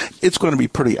reflex, it's going to be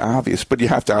pretty obvious, but you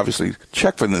have to obviously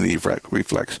check for the knee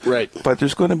reflex. Right. But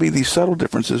there's going to be these subtle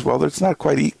differences. Well, it's not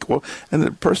quite equal, and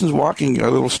the person's walking a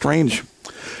little strange.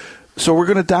 So we're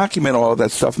going to document all of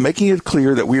that stuff, making it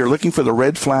clear that we are looking for the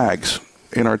red flags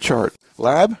in our chart.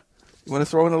 Lab? You want to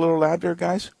throw in a little lab there,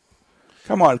 guys?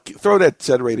 Come on, throw that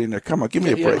set-rate in there. Come on, give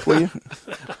me a break, will you?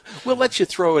 We'll let you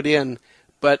throw it in.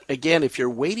 But again, if you're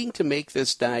waiting to make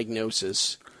this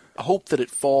diagnosis, hope that it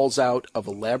falls out of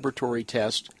a laboratory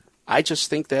test, I just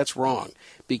think that's wrong.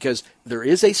 Because there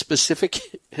is a specific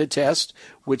test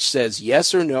which says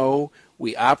yes or no,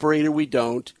 we operate or we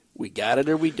don't, we got it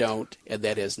or we don't, and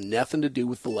that has nothing to do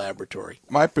with the laboratory.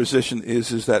 My position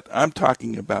is that I'm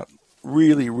talking about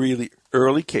really, really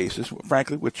early cases,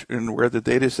 frankly, where the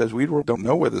data says we don't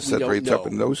know whether the set rate's up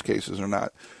in those cases or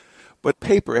not. But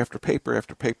paper after paper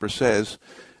after paper says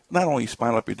not only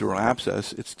spinal epidural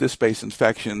abscess, it's disc-based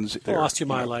infections.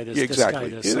 Osteomyelitis,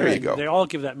 exactly. discitis. Yeah, there you go. They all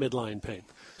give that midline pain.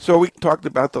 So we talked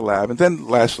about the lab, and then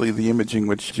lastly, the imaging,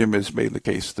 which Jim has made the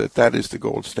case that is the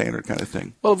gold standard kind of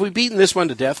thing. Well, have we beaten this one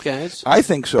to death, guys? I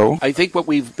think so. I think what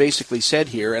we've basically said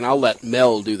here, and I'll let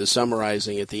Mel do the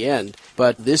summarizing at the end,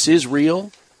 but this is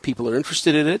real. People are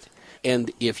interested in it. And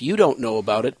if you don't know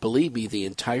about it, believe me, the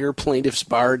entire plaintiff's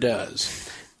bar does.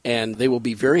 And they will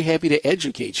be very happy to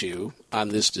educate you on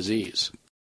this disease.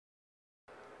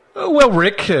 Well,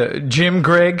 Rick, Jim,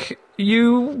 Greg,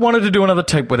 you wanted to do another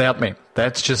tape without me.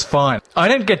 That's just fine. I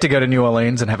don't get to go to New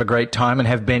Orleans and have a great time and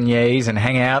have beignets and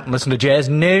hang out and listen to jazz.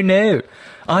 No.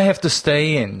 I have to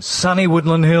stay in sunny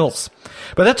Woodland Hills.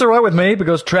 But that's all right with me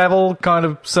because travel kind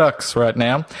of sucks right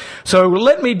now. So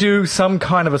let me do some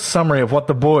kind of a summary of what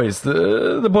the boys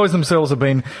themselves have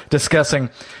been discussing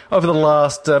over the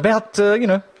last about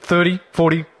 30,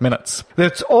 40 minutes.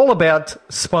 It's all about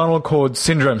spinal cord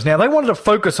syndromes. Now, they wanted to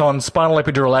focus on spinal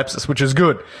epidural abscess, which is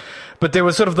good. But there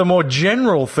was sort of the more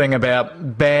general thing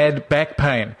about bad back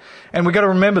pain. And we've got to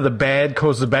remember the bad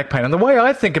causes of back pain. And the way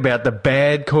I think about the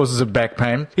bad causes of back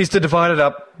pain is to divide it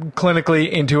up clinically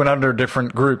into and under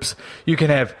different groups. You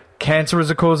can have cancer as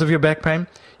a cause of your back pain.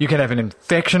 You can have an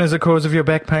infection as a cause of your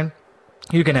back pain.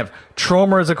 You can have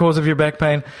trauma as a cause of your back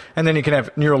pain, and then you can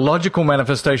have neurological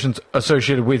manifestations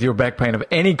associated with your back pain of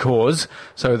any cause.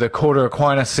 So the cauda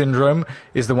equina syndrome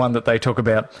is the one that they talk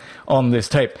about on this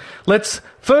tape. Let's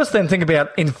first then think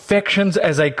about infections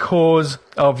as a cause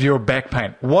of your back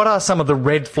pain. What are some of the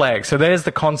red flags? So there's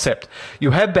the concept.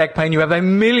 You have back pain. You have a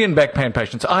million back pain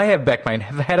patients. I have back pain.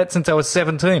 Have had it since I was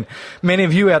 17. Many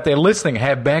of you out there listening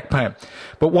have back pain.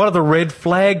 But what are the red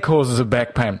flag causes of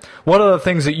back pain? What are the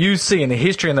things that you see in the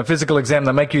history and the physical exam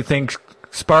that make you think,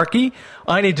 Sparky,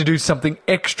 I need to do something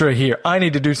extra here. I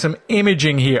need to do some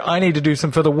imaging here. I need to do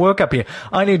some further workup here.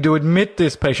 I need to admit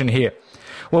this patient here.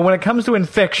 Well, when it comes to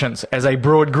infections as a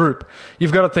broad group,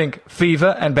 you've got to think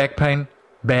fever and back pain,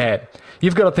 bad.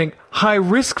 You've got to think high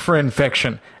risk for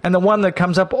infection. And the one that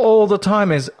comes up all the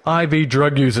time is IV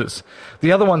drug users.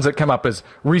 The other ones that come up is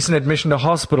recent admission to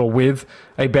hospital with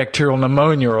a bacterial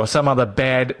pneumonia or some other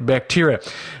bad bacteria.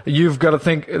 You've got to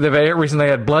think they've recently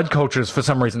had blood cultures for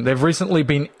some reason. They've recently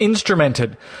been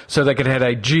instrumented so they could have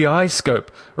a GI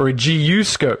scope or a GU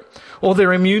scope. Or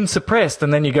they're immune suppressed,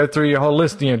 and then you go through your whole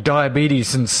list,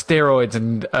 diabetes and steroids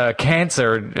and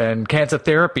cancer and cancer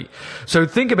therapy. So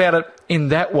think about it in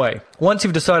that way. Once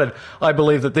you've decided, I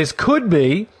believe that this could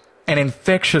be an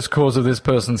infectious cause of this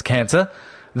person's cancer,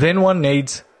 then one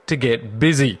needs to get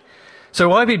busy.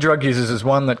 So IV drug users is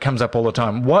one that comes up all the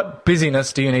time. What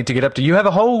busyness do you need to get up to? You have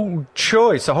a whole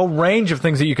choice, a whole range of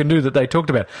things that you can do that they talked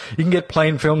about. You can get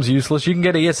plain films useless, you can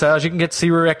get ESRs, you can get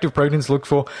C-reactive proteins to look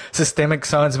for systemic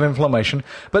signs of inflammation.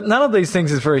 But none of these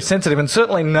things is very sensitive, and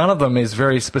certainly none of them is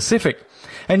very specific.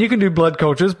 And you can do blood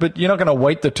cultures, but you're not going to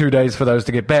wait the 2 days for those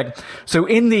to get back. So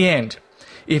in the end,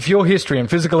 if your history and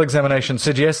physical examination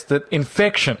suggests that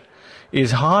infection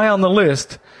is high on the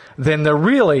list, then the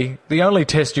only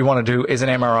test you want to do is an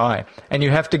MRI, and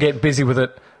you have to get busy with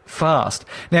it fast.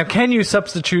 Now, can you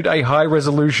substitute a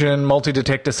high-resolution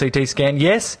multi-detector CT scan?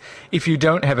 Yes, if you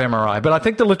don't have MRI. But I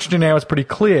think the literature now is pretty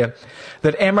clear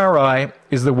that MRI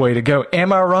is the way to go.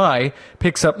 MRI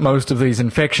picks up most of these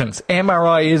infections.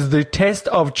 MRI is the test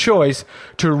of choice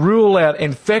to rule out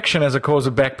infection as a cause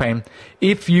of back pain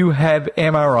if you have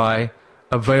MRI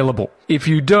available. If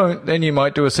you don't, then you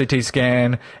might do a CT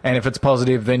scan, and if it's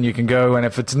positive, then you can go, and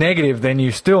if it's negative, then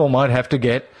you still might have to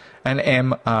get an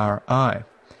MRI.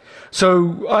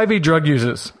 So, IV drug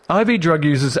users. IV drug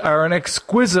users are an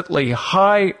exquisitely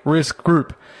high-risk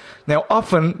group. Now,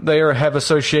 often they have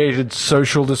associated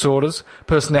social disorders,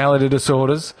 personality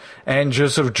disorders, and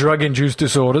just sort of drug-induced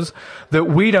disorders that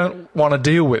we don't want to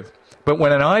deal with. But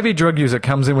when an IV drug user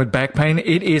comes in with back pain,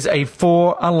 it is a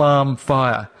 4-alarm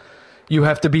fire. You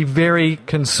have to be very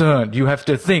concerned. You have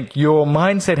to think. Your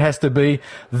mindset has to be,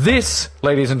 this,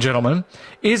 ladies and gentlemen,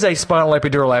 is a spinal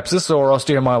epidural abscess or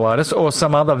osteomyelitis or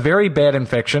some other very bad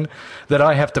infection that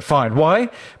I have to find. Why?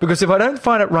 Because if I don't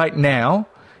find it right now,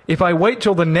 if I wait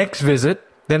till the next visit,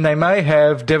 then they may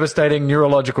have devastating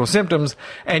neurological symptoms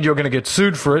and you're going to get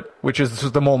sued for it, which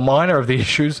is the more minor of the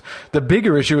issues. The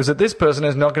bigger issue is that this person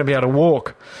is not going to be able to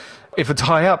walk. If it's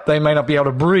high up, they may not be able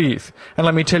to breathe. And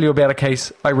let me tell you about a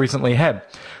case I recently had.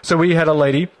 So we had a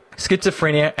lady,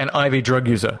 schizophrenia and IV drug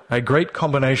user, a great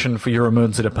combination for your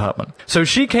emergency department. So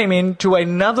she came into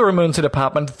another emergency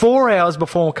department 4 hours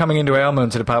before coming into our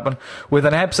emergency department with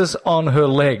an abscess on her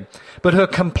leg. But her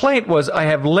complaint was, I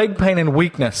have leg pain and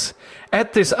weakness.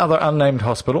 At this other unnamed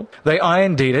hospital, they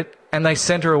IND'd it and they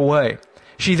sent her away.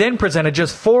 She then presented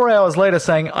just 4 hours later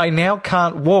saying, I now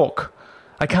can't walk.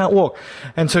 I can't walk.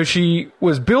 And so she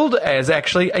was billed as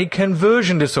actually a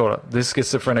conversion disorder. This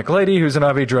schizophrenic lady who's an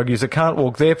IV drug user can't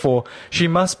walk, therefore she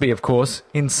must be, of course,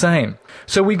 insane.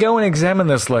 So we go and examine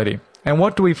this lady. And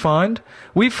what do we find?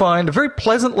 We find a very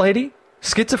pleasant lady,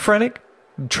 schizophrenic,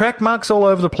 track marks all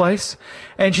over the place,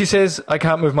 and she says, I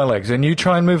can't move my legs. And you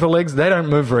try and move her legs, they don't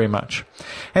move very much.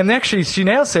 And actually, she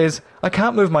now says, I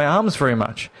can't move my arms very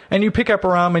much. And you pick up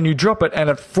her arm and you drop it and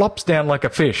it flops down like a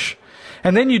fish.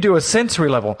 And then you do a sensory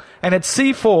level, and at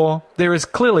C4, there is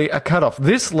clearly a cutoff.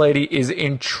 This lady is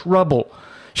in trouble.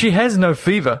 She has no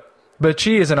fever, but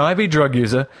she is an IV drug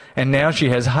user, and now she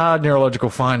has hard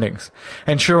neurological findings.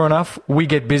 And sure enough, we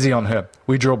get busy on her.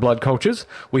 We draw blood cultures,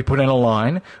 we put in a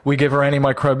line, we give her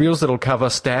antimicrobials that'll cover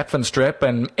staph and strep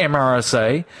and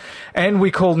MRSA, and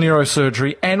we call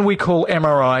neurosurgery, and we call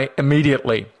MRI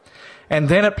immediately. And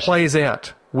then it plays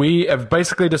out. We have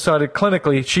basically decided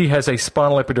clinically she has a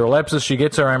spinal epidural abscess. She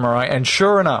gets her MRI, and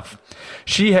sure enough,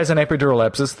 she has an epidural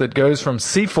abscess that goes from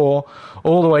C4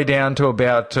 all the way down to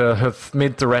about her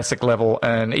mid-thoracic level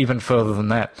and even further than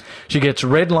that. She gets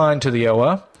redlined to the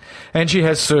OR, and she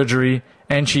has surgery,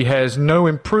 and she has no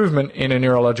improvement in her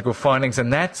neurological findings,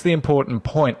 and that's the important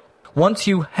point. Once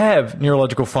you have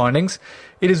neurological findings,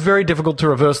 it is very difficult to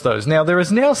reverse those. Now, there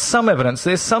is now some evidence,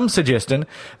 there's some suggestion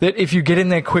that if you get in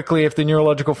there quickly, if the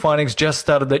neurological findings just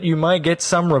started, that you may get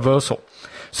some reversal.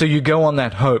 So you go on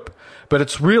that hope. But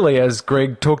it's really, as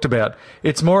Greg talked about,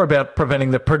 it's more about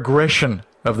preventing the progression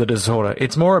of the disorder.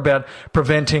 It's more about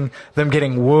preventing them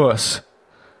getting worse.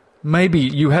 Maybe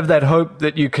you have that hope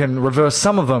that you can reverse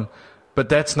some of them, but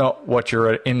that's not what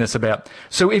you're in this about.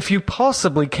 So if you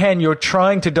possibly can, you're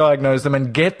trying to diagnose them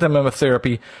and get them a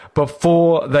therapy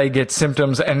before they get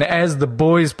symptoms. And as the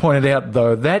boys pointed out,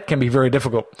 though, that can be very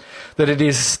difficult. That it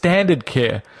is standard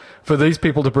care for these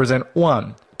people to present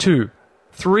 1, 2,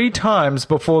 3 times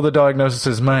before the diagnosis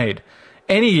is made.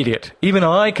 Any idiot, even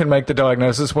I, can make the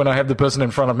diagnosis when I have the person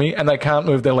in front of me and they can't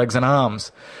move their legs and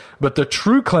arms. But the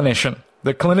true clinician,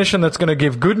 the clinician that's going to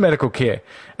give good medical care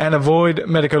and avoid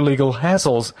medico-legal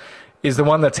hassles, is the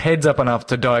one that's heads up enough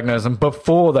to diagnose them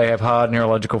before they have hard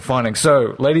neurological findings.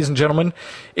 So, ladies and gentlemen,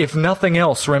 if nothing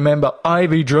else, remember,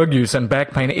 IV drug use and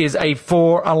back pain is a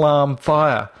 4-alarm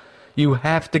fire. You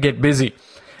have to get busy.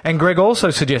 And Greg also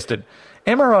suggested,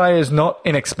 MRI is not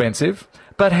inexpensive,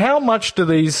 but how much do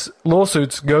these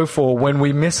lawsuits go for when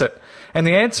we miss it? And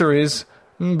the answer is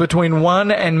between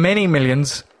 $1 and many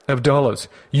millions of dollars.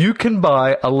 You can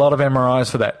buy a lot of MRIs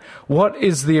for that. What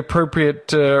is the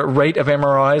appropriate rate of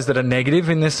MRIs that are negative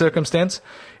in this circumstance?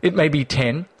 It may be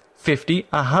 10, 50,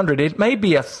 100. It may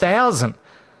be 1,000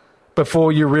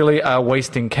 before you really are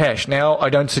wasting cash. Now, I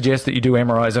don't suggest that you do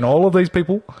MRIs in all of these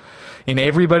people. In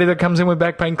everybody that comes in with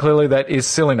back pain, clearly that is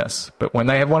silliness. But when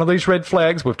they have one of these red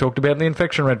flags, we've talked about the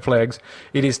infection red flags,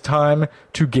 it is time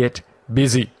to get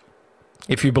busy.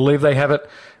 If you believe they have it,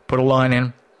 put a line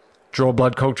in, draw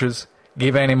blood cultures,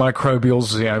 give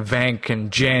antimicrobials, Vanc and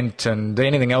Gent and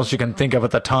anything else you can think of at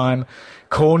the time,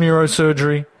 call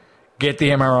neurosurgery, get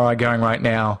the MRI going right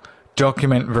now,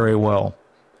 document very well,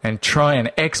 and try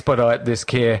and expedite this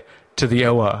care to the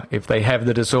OR. If they have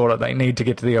the disorder, they need to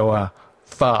get to the OR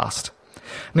fast.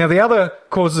 Now, the other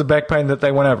causes of back pain that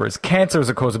they went over is cancer as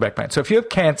a cause of back pain. So if you have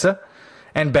cancer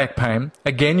and back pain,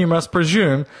 again, you must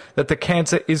presume that the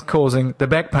cancer is causing the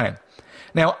back pain.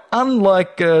 Now,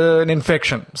 unlike an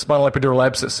infection, spinal epidural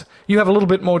abscess, you have a little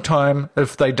bit more time,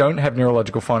 if they don't have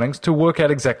neurological findings, to work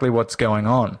out exactly what's going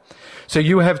on. So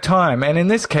you have time, and in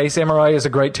this case, MRI is a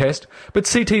great test,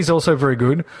 but CT is also very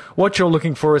good. What you're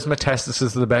looking for is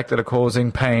metastases to the back that are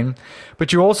causing pain,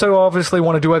 but you also obviously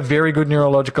want to do a very good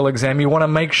neurological exam. You want to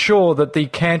make sure that the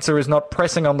cancer is not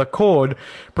pressing on the cord,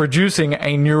 producing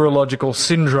a neurological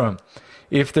syndrome.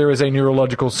 If there is a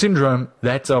neurological syndrome,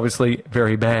 that's obviously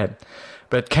very bad.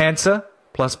 But cancer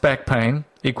plus back pain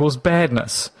equals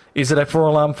badness. Is it a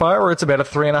 4-alarm fire, or it's about a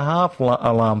 3.5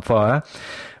 alarm fire?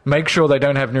 Make sure they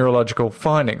don't have neurological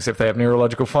findings. If they have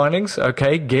neurological findings,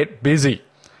 okay, get busy.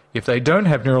 If they don't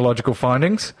have neurological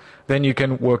findings, then you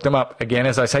can work them up. Again,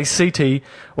 as I say, CT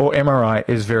or MRI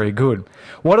is very good.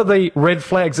 What are the red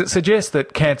flags that suggest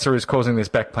that cancer is causing this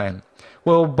back pain?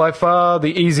 Well, by far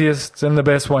the easiest and the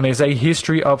best one is a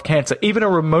history of cancer, even a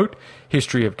remote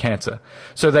history of cancer.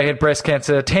 So they had breast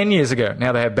cancer 10 years ago.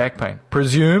 Now they have back pain.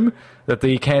 Presume that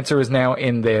the cancer is now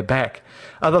in their back.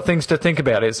 Other things to think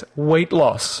about is weight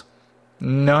loss,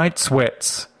 night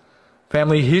sweats,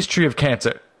 family history of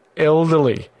cancer,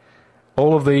 elderly.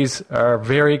 All of these are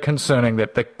very concerning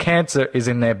that the cancer is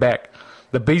in their back.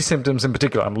 The B symptoms in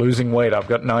particular, I'm losing weight, I've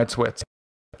got night sweats.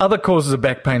 Other causes of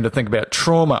back pain to think about,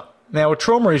 trauma. Now, a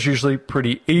trauma is usually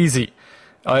pretty easy.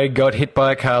 I got hit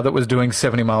by a car that was doing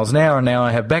 70 miles an hour and now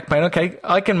I have back pain. Okay,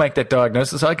 I can make that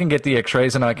diagnosis, I can get the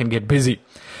x-rays and I can get busy.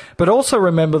 But also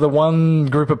remember the one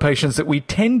group of patients that we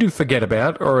tend to forget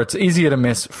about, or it's easier to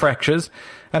miss, fractures,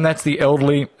 and that's the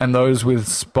elderly and those with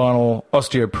spinal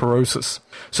osteoporosis.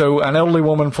 So an elderly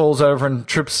woman falls over and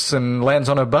trips and lands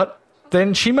on her butt,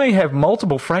 then she may have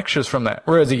multiple fractures from that.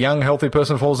 Whereas a young, healthy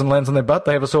person falls and lands on their butt,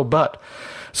 they have a sore butt.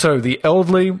 So the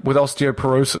elderly with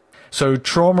osteoporosis. So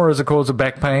trauma is a cause of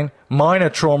back pain. Minor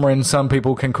trauma in some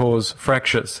people can cause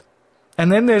fractures.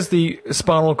 And then there's the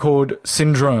spinal cord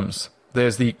syndromes.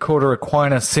 There's the cauda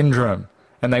equina syndrome.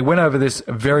 And they went over this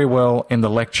very well in the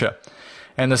lecture.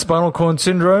 And the spinal cord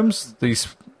syndromes,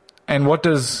 and what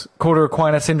does cauda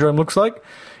equina syndrome looks like?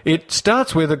 It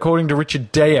starts with, according to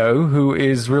Richard Deo, who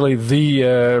is really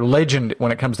the legend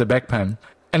when it comes to back pain.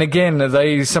 And again,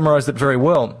 they summarized it very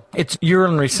well. It's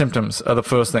urinary symptoms are the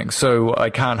first thing. So I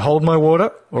can't hold my water,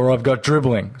 or I've got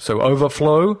dribbling. So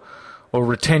overflow, or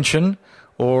retention,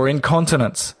 or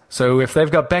incontinence. So if they've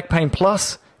got back pain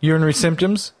plus urinary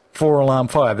symptoms, 4-alarm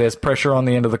fire. There's pressure on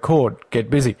the end of the cord. Get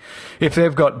busy. If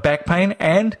they've got back pain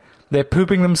and they're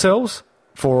pooping themselves,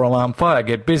 4-alarm fire.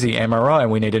 Get busy. MRI.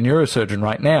 We need a neurosurgeon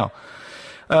right now.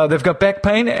 They've got back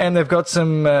pain and they've got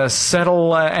some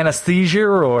subtle anesthesia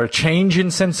or a change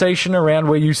in sensation around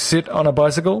where you sit on a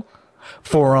bicycle,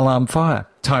 4-alarm fire.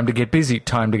 Time to get busy.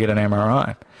 Time to get an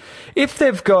MRI. If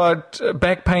they've got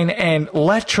back pain and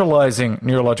lateralizing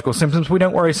neurological symptoms, we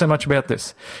don't worry so much about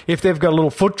this. If they've got a little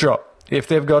foot drop, if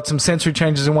they've got some sensory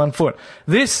changes in one foot,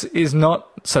 this is not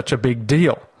such a big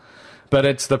deal. But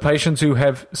it's the patients who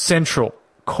have central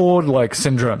cord-like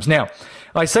syndromes. Now,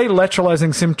 I say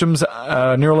lateralizing symptoms,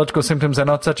 neurological symptoms are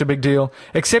not such a big deal,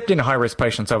 except in high-risk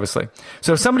patients, obviously.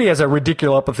 So if somebody has a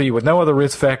radiculopathy with no other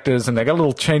risk factors and they got a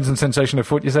little change in sensation of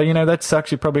foot, you say, that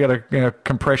sucks. You probably got a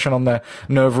compression on the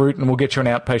nerve root and we'll get you an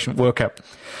outpatient workup.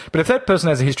 But if that person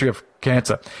has a history of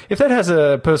cancer, if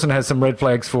that person has some red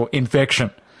flags for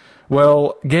infection,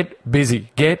 well, get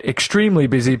busy. Get extremely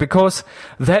busy, because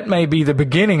that may be the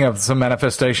beginning of some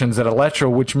manifestations that are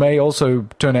lateral, which may also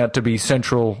turn out to be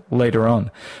central later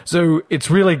on. So it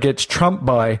really gets trumped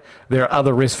by their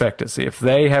other risk factors. If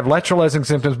they have lateralizing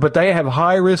symptoms, but they have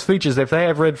high-risk features, if they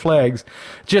have red flags,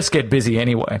 just get busy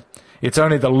anyway. It's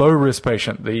only the low-risk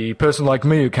patient, the person like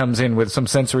me who comes in with some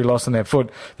sensory loss in their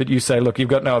foot, that you say, look, you've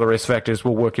got no other risk factors,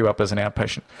 we'll work you up as an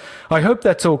outpatient. I hope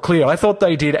that's all clear. I thought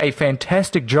they did a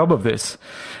fantastic job of this.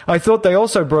 I thought they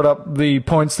also brought up the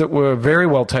points that were very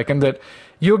well taken, that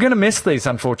you're going to miss these,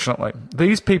 unfortunately.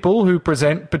 These people who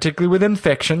present particularly with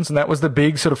infections, and that was the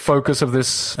big sort of focus of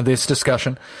this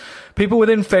discussion, people with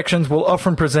infections will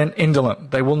often present indolent.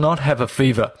 They will not have a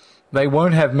fever. They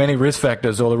won't have many risk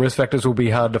factors, or the risk factors will be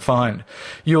hard to find.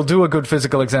 You'll do a good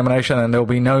physical examination and there'll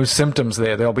be no symptoms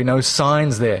there. There'll be no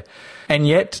signs there. And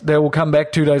yet they will come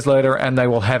back 2 days later and they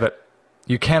will have it.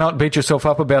 You cannot beat yourself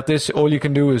up about this. All you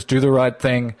can do is do the right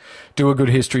thing, do a good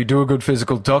history, do a good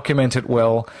physical, document it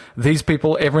well. These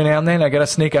people every now and then are going to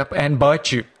sneak up and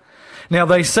bite you. Now,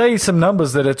 they say some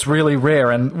numbers that it's really rare,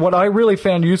 and what I really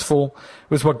found useful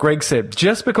was what Greg said.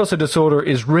 Just because a disorder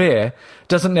is rare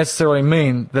doesn't necessarily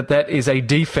mean that that is a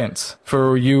defense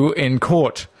for you in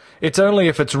court. It's only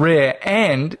if it's rare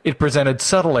and it presented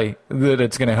subtly that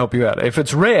it's going to help you out. If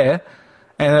it's rare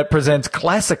and it presents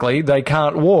classically, they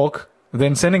can't walk,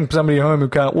 then sending somebody home who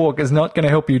can't walk is not going to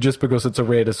help you just because it's a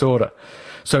rare disorder.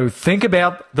 So think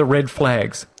about the red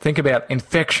flags. Think about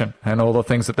infection and all the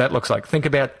things that that looks like. Think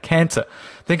about cancer.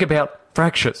 Think about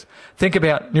fractures. Think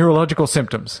about neurological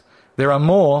symptoms. There are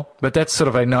more, but that's sort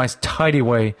of a nice, tidy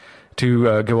way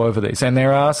to go over these. And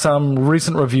there are some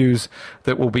recent reviews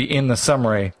that will be in the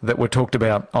summary that were talked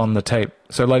about on the tape.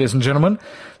 So, ladies and gentlemen,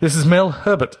 this is Mel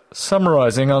Herbert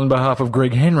summarizing on behalf of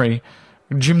Greg Henry,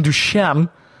 Jim Ducharme,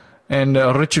 and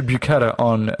Richard Bucata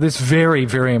on this very,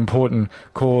 very important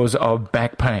cause of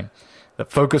back pain. The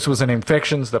focus was on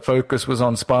infections. The focus was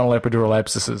on spinal epidural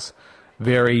abscesses.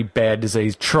 Very bad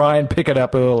disease. Try and pick it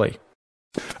up early.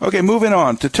 Okay, moving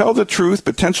on. To tell the truth,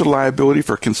 potential liability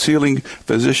for concealing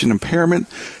physician impairment.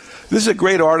 This is a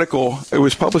great article. It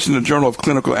was published in the Journal of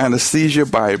Clinical Anesthesia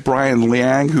by Brian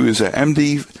Liang, who is an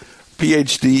MD,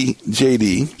 PhD,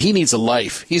 JD. He needs a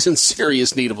life. He's in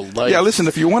serious need of a life. Yeah, listen,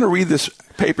 if you want to read this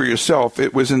paper yourself,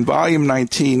 it was in volume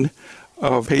 19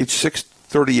 of page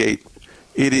 638.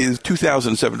 It is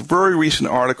 2007, very recent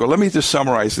article. Let me just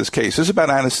summarize this case. This is about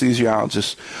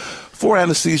anesthesiologists. 4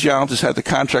 anesthesiologists had the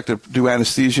contract to do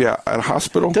anesthesia at a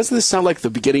hospital. Doesn't this sound like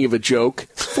the beginning of a joke?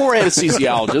 4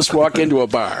 anesthesiologists walk into a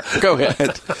bar. Go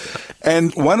ahead.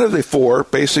 And one of the 4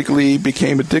 basically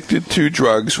became addicted to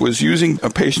drugs, was using a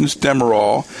patient's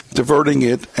Demerol, diverting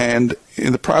it, and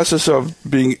in the process of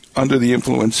being under the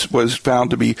influence was found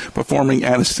to be performing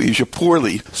anesthesia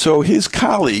poorly. So his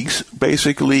colleagues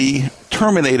basically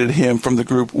terminated him from the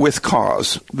group with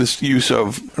cause, this use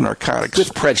of narcotics.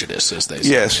 With prejudice, as they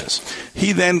say. Yes.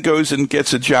 He then goes and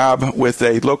gets a job with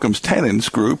a locums tenens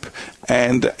group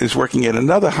and is working at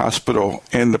another hospital.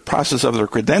 In the process of their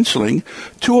credentialing,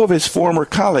 2 of his former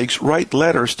colleagues write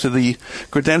letters to the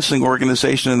credentialing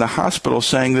organization in the hospital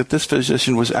saying that this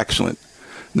physician was excellent,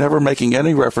 never making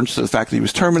any reference to the fact that he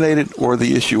was terminated or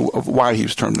the issue of why he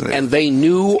was terminated. And they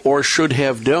knew or should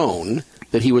have known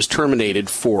that he was terminated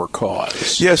for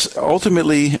cause. Yes,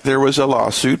 ultimately there was a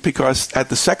lawsuit because at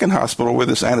the second hospital where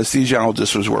this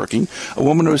anesthesiologist was working, a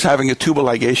woman was having a tubal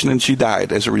ligation and she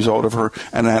died as a result of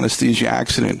an anesthesia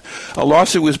accident. A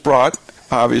lawsuit was brought,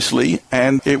 obviously,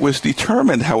 and it was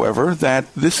determined, however, that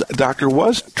this doctor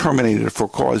was terminated for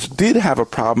cause, did have a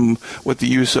problem with the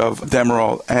use of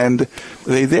Demerol, and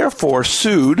they therefore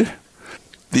sued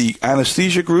the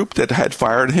anesthesia group that had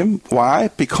fired him. Why?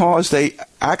 Because they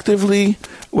actively,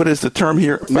 what is the term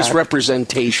here?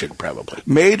 Misrepresentation, probably.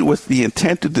 Made with the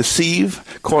intent to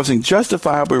deceive, causing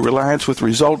justifiable reliance with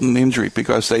resultant injury,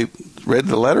 because they read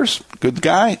the letters, good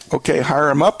guy, okay,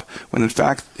 hire him up, when in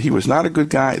fact he was not a good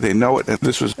guy. They know it, and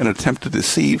this was an attempt to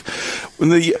deceive. When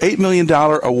the $8 million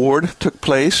award took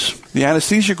place, the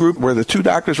anesthesia group, where the 2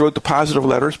 doctors wrote the positive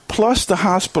letters, plus the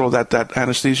hospital that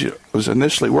anesthesia was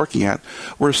initially working at,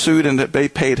 were sued, and that they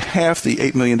paid half the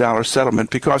 $8 million settlement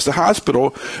because the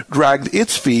hospital dragged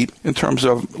its feet in terms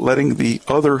of letting the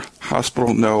other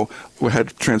hospital know what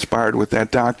had transpired with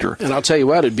that doctor. And I'll tell you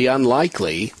what, it'd be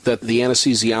unlikely that the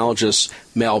anesthesiologist's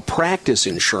malpractice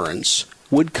insurance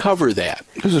would cover that.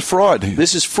 This is fraud.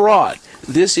 This is fraud.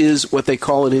 This is what they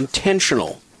call an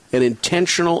intentional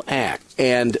act.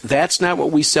 And that's not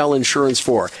what we sell insurance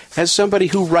for. As somebody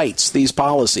who writes these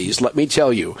policies, let me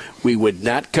tell you, we would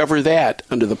not cover that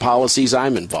under the policies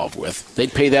I'm involved with.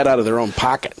 They'd pay that out of their own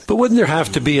pocket. But wouldn't there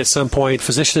have to be at some point,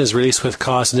 physician is released with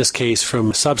cause, in this case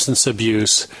from substance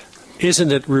abuse?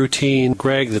 Isn't it routine,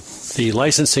 Greg, that the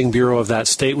licensing bureau of that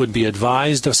state would be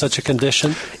advised of such a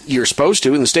condition? You're supposed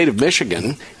to. In the state of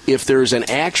Michigan, if there's an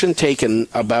action taken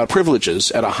about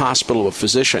privileges at a hospital or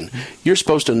physician, you're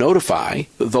supposed to notify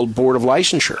the Board of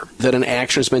Licensure that an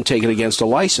action has been taken against a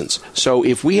license. So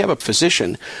if we have a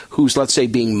physician who's, let's say,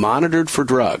 being monitored for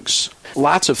drugs,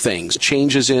 lots of things,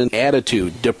 changes in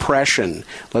attitude, depression,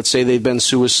 let's say they've been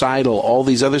suicidal, all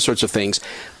these other sorts of things,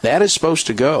 that is supposed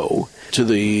to go to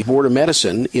the Board of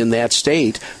Medicine in that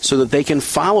state so that they can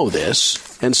follow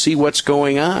this and see what's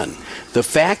going on. The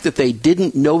fact that they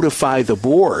didn't notify the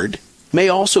board may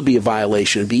also be a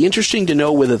violation. It'd be interesting to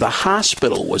know whether the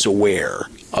hospital was aware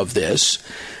of this,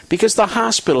 because the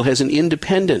hospital has an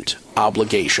independent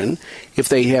obligation, if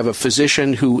they have a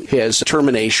physician who has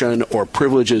termination or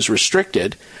privileges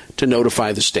restricted, to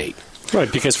notify the state. Right,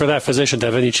 because for that physician to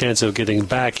have any chance of getting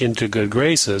back into good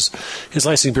graces, his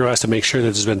licensing bureau has to make sure that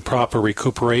there's been proper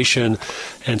recuperation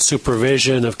and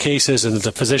supervision of cases and that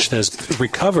the physician has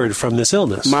recovered from this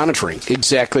illness. Monitoring,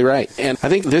 exactly right. And I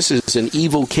think this is an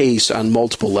evil case on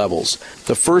multiple levels.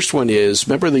 The first one is,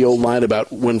 remember the old line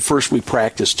about when first we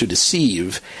practice to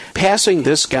deceive? Passing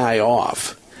this guy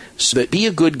off so that be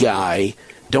a good guy,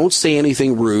 don't say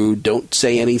anything rude, don't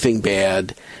say anything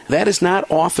bad. That is not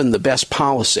often the best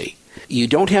policy. You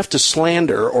don't have to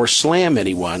slander or slam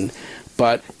anyone,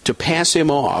 but to pass him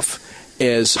off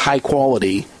as high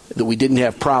quality, that we didn't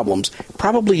have problems,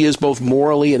 probably is both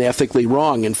morally and ethically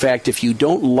wrong. In fact, if you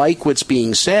don't like what's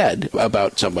being said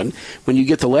about someone, when you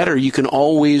get the letter, you can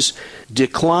always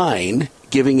decline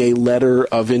giving a letter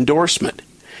of endorsement.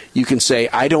 You can say,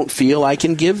 I don't feel I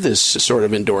can give this sort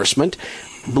of endorsement.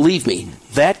 Believe me,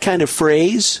 that kind of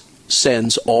phrase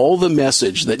sends all the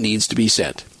message that needs to be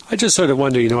sent. I just sort of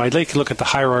wonder, I'd like to look at the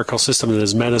hierarchical system that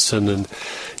is medicine, and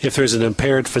if there's an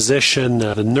impaired physician,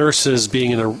 the nurses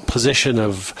being in a position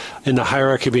in the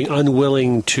hierarchy, being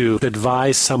unwilling to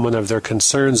advise someone of their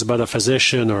concerns about a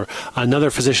physician, or another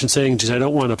physician saying, geez, I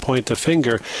don't want to point the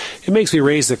finger. It makes me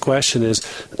raise the question is,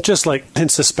 just like in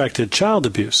suspected child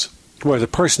abuse, where the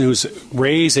person who's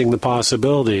raising the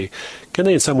possibility, can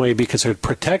they in some way be considered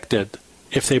protected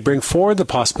if they bring forward the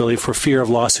possibility for fear of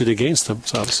lawsuit against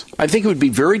themselves? I think it would be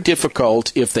very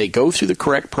difficult if they go through the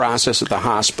correct process at the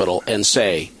hospital and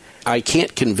say, I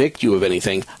can't convict you of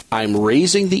anything. I'm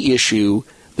raising the issue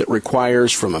that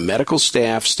requires, from a medical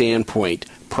staff standpoint,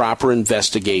 proper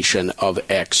investigation of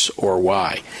X or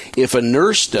Y. If a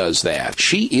nurse does that,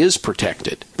 she is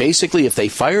protected. Basically, if they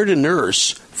fired a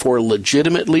nurse for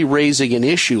legitimately raising an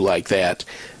issue like that,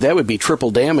 that would be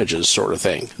triple damages sort of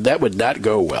thing. That would not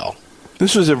go well.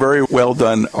 This was a very well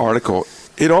done article.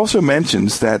 It also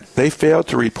mentions that they failed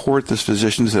to report this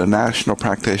physician to the National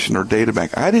Practitioner Data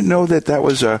Bank. I didn't know that that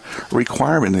was a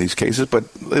requirement in these cases, but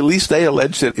at least they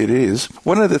allege that it is.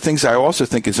 One of the things I also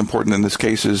think is important in this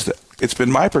case is that it's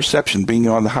been my perception, being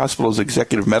on the hospital's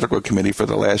executive medical committee for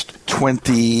the last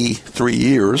 23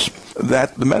 years,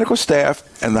 that the medical staff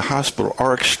and the hospital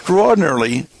are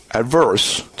extraordinarily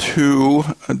adverse to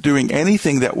doing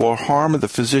anything that will harm the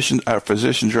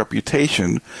physician's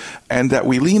reputation, and that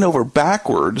we lean over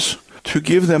backwards to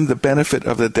give them the benefit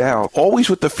of the doubt, always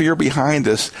with the fear behind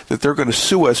us that they're going to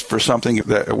sue us for something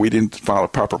that we didn't follow a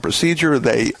proper procedure,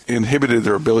 they inhibited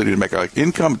their ability to make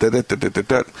income,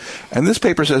 And this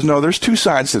paper says, no, there's two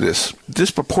sides to this.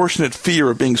 Disproportionate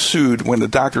fear of being sued when the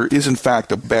doctor is in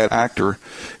fact a bad actor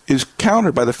is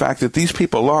countered by the fact that these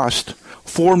people lost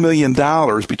 $4 million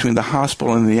between the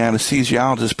hospital and the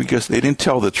anesthesiologist because they didn't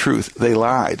tell the truth. They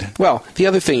lied. Well, the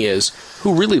other thing is,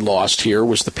 who really lost here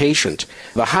was the patient.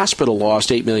 The hospital lost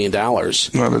 $8 million.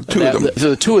 Well,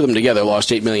 the two of them together lost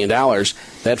 $8 million.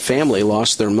 That family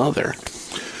lost their mother.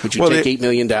 Would you take $8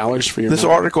 million for your This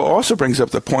mother? article also brings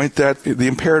up the point that the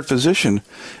impaired physician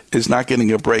is not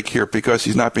getting a break here because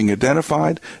he's not being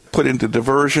identified, put into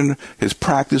diversion, his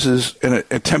practices in an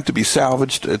attempt to be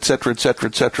salvaged, et cetera, et cetera,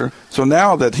 et cetera. So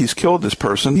now that he's killed this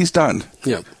person, he's done.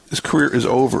 Yeah. His career is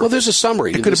over. Well, there's a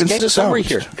summary. It could have been There's a summary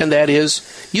here, and that is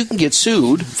you can get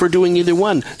sued for doing either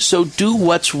one. So do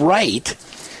what's right,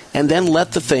 and then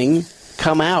let the thing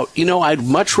come out. I'd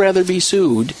much rather be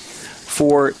sued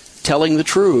for telling the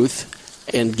truth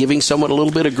and giving someone a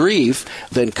little bit of grief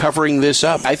than covering this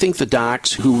up. I think the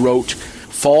docs who wrote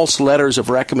false letters of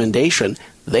recommendation,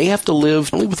 they have to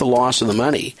live not only with the loss of the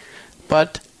money,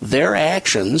 but their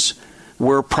actions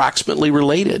were approximately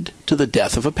related to the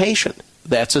death of a patient.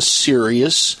 That's a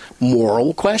serious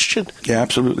moral question. Yeah,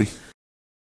 absolutely.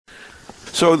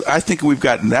 So I think we've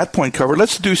gotten that point covered.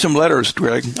 Let's do some letters,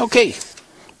 Greg. Okay.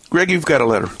 Greg, you've got a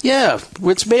letter. Yeah,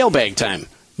 it's mailbag time.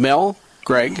 Mel,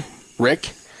 Greg,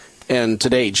 Rick, and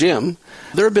today Jim.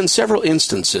 There have been several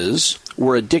instances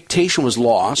where a dictation was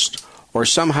lost or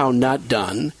somehow not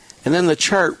done, and then the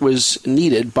chart was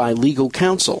needed by legal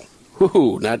counsel.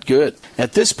 Woohoo, not good.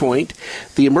 At this point,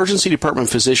 the emergency department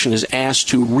physician is asked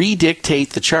to redictate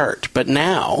the chart, but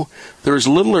now there is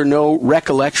little or no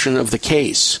recollection of the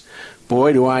case.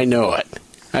 Boy, do I know it.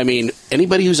 I mean,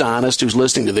 anybody who's honest, who's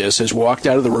listening to this, has walked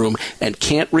out of the room and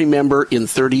can't remember in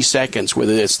 30 seconds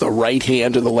whether it's the right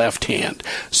hand or the left hand.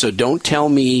 So don't tell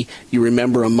me you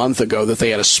remember a month ago that they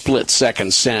had a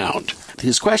split-second sound.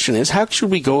 His question is, how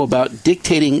should we go about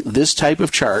dictating this type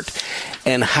of chart,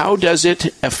 and how does it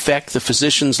affect the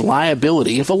physician's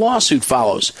liability if a lawsuit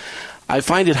follows? I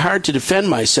find it hard to defend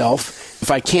myself if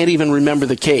I can't even remember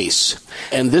the case.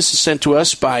 And this is sent to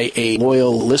us by a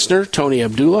loyal listener, Tony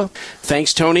Abdullah.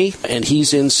 Thanks, Tony. And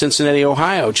he's in Cincinnati,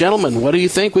 Ohio. Gentlemen, what do you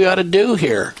think we ought to do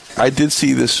here? I did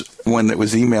see this when it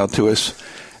was emailed to us,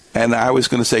 and I was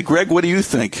going to say, Greg, what do you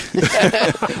think?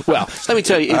 Well, let me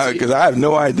tell you. Because I have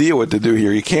no idea what to do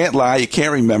here. You can't lie. You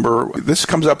can't remember. This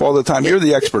comes up all the time. You're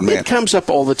the expert, man. It comes up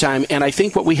all the time, and I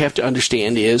think what we have to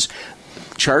understand is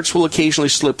charts will occasionally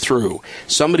slip through.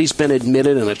 Somebody's been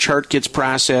admitted and a chart gets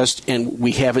processed and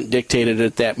we haven't dictated it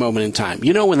at that moment in time.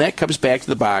 You know, when that comes back to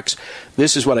the box,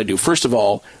 this is what I do. First of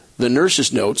all, the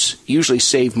nurse's notes usually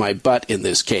save my butt in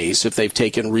this case if they've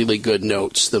taken really good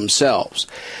notes themselves.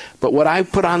 But what I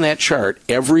put on that chart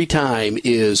every time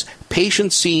is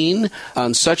patient seen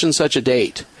on such and such a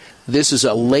date. This is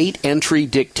a late entry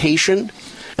dictation,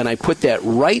 and I put that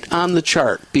right on the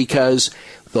chart because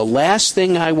the last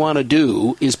thing I want to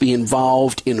do is be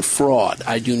involved in fraud.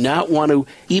 I do not want to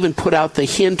even put out the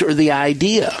hint or the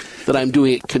idea that I'm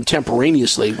doing it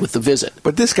contemporaneously with the visit.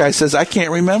 But this guy says, I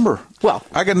can't remember. Well,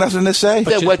 I got nothing to say.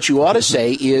 What you ought to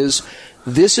say is,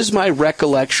 this is my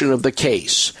recollection of the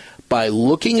case. By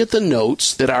looking at the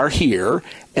notes that are here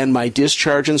and my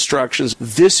discharge instructions,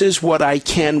 this is what I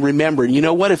can remember. And you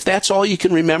know what? If that's all you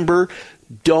can remember,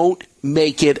 don't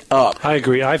make it up. I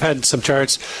agree. I've had some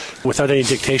charts without any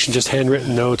dictation, just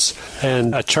handwritten notes,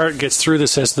 and a chart gets through the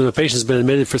system. The patient's been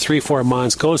admitted for 3-4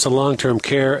 months, goes to long-term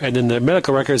care, and then the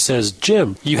medical record says,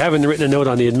 Jim, you haven't written a note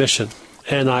on the admission.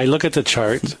 And I look at the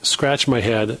chart, scratch my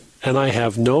head, and I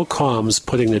have no qualms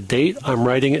putting the date I'm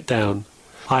writing it down.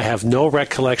 I have no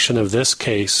recollection of this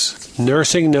case.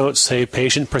 Nursing notes say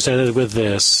patient presented with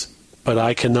this, but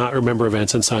I cannot remember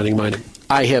events and signing mine.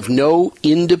 I have no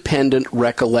independent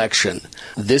recollection.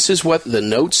 This is what the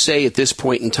notes say at this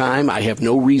point in time. I have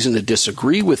no reason to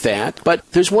disagree with that. But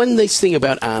there's one nice thing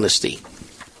about honesty.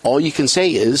 All you can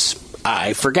say is,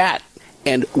 I forgot.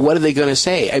 And what are they going to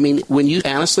say? I mean, when you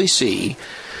honestly see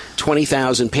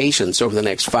 20,000 patients over the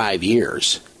next 5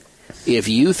 years, if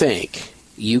you think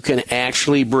you can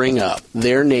actually bring up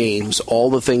their names, all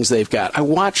the things they've got. I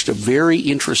watched a very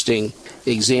interesting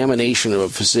examination of a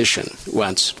physician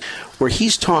once where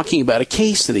he's talking about a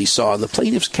case that he saw, and the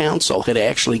plaintiff's counsel had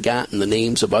actually gotten the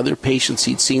names of other patients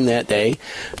he'd seen that day.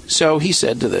 So he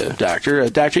said to the doctor,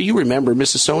 Doctor, you remember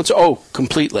Mrs. So-and-so? Oh,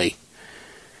 completely.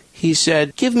 He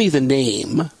said, give me the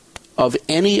name of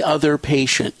any other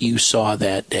patient you saw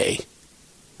that day.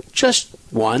 Just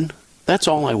one. That's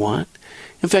all I want.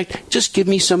 In fact, just give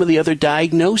me some of the other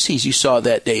diagnoses you saw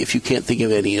that day if you can't think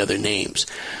of any other names.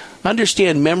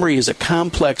 Understand, memory is a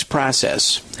complex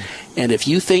process, and if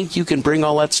you think you can bring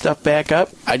all that stuff back up,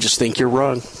 I just think you're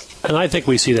wrong. And I think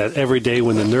we see that every day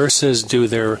when the nurses do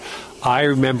their I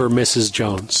remember Mrs.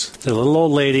 Jones, the little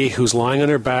old lady who's lying on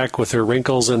her back with her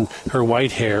wrinkles and her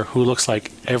white hair, who looks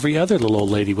like every other little old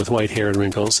lady with white hair and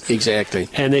wrinkles. Exactly.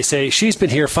 And they say, she's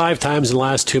been here 5 times in the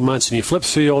last 2 months, and you flip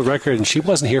through the old record, and she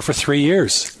wasn't here for 3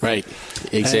 years. Right.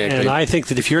 Exactly. And I think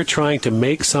that if you're trying to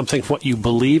make something what you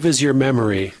believe is your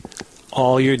memory,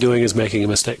 all you're doing is making a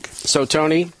mistake. So,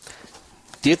 Tony,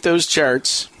 get those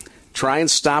charts. Try and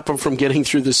stop them from getting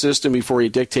through the system before you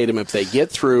dictate them. If they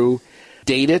get through,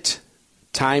 date it.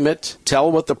 Time it, tell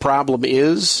what the problem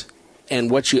is, and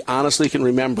what you honestly can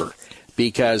remember.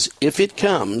 Because if it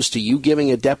comes to you giving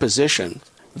a deposition,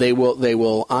 they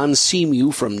will unseam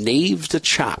you from knave to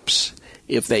chops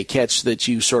if they catch that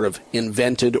you sort of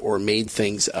invented or made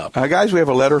things up. Guys, we have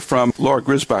a letter from Laura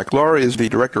Grisbach. Laura is the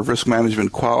Director of Risk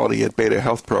Management Quality at Beta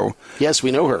Health Pro. Yes,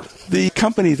 we know her. The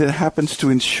company that happens to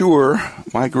insure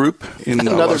my group in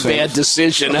Another bad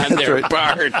decision on their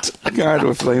part. God,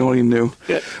 if they only knew.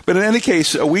 Yeah. But in any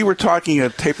case, we were talking a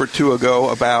tape or two ago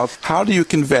about how do you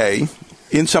convey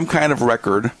in some kind of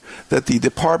record that the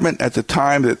department at the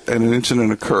time that an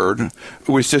incident occurred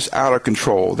was just out of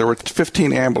control. There were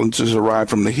 15 ambulances arrived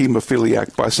from the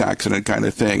hemophiliac bus accident kind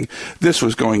of thing. This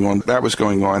was going on, that was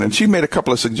going on. And she made a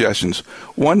couple of suggestions.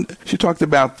 One, she talked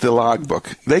about the logbook.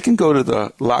 They can go to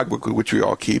the logbook, which we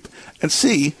all keep, and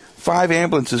see 5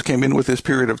 ambulances came in with this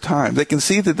period of time. They can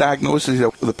see the diagnosis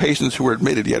of the patients who were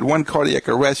admitted. You had 1 cardiac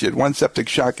arrest, you had 1 septic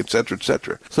shock, etc.,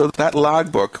 etc. So that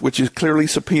logbook, which is clearly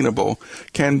subpoenable,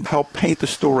 can help paint the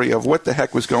story of what the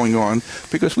heck was going on.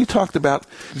 Because we talked about,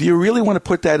 do you really want to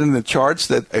put that in the charts,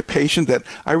 that a patient that,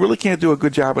 I really can't do a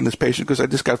good job on this patient because I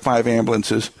just got 5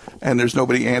 ambulances and there's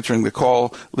nobody answering the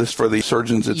call list for the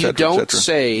surgeons, etc., etc. You don't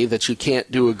say that you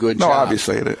can't do a good job. No,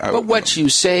 obviously. But what you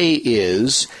say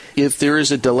is, if there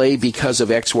is a delay because of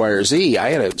X, Y, or Z. I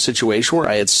had a situation where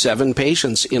I had 7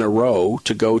 patients in a row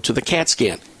to go to the CAT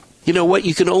scan. You know what?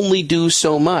 You can only do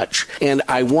so much. And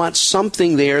I want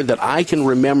something there that I can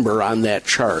remember on that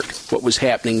chart, what was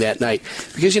happening that night.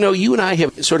 Because, you and I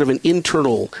have sort of an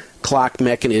internal clock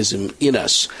mechanism in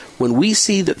us. When we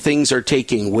see that things are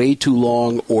taking way too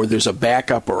long or there's a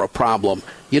backup or a problem,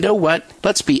 you know what?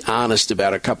 Let's be honest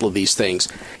about a couple of these things.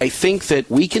 I think that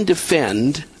we can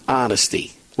defend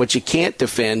honesty. What you can't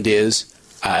defend is,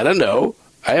 I don't know,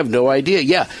 I have no idea.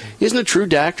 Yeah. Isn't it true,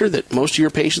 doctor, that most of your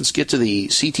patients get to the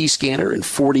CT scanner in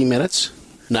 40 minutes?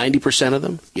 90% of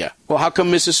them? Yeah. Well, how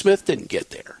come Mrs. Smith didn't get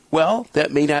there? Well,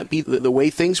 that may not be the way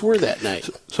things were that night.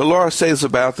 So Laura says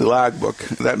about the logbook,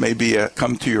 that may be a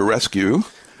come to your rescue.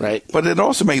 Right. But it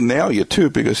also may nail you, too,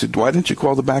 because why didn't you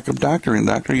call the backup doctor? And,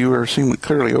 doctor, you are seeming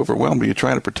clearly overwhelmed. Are you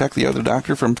trying to protect the other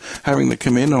doctor from having to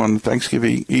come in on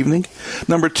Thanksgiving evening?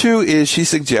 Number 2 is she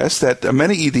suggests that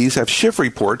many EDs have shift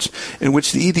reports in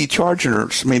which the ED charge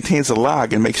nurse maintains a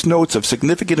log and makes notes of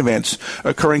significant events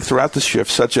occurring throughout the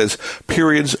shift, such as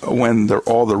periods when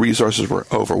all the resources were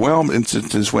overwhelmed,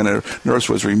 instances when a nurse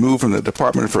was removed from the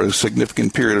department for a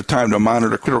significant period of time to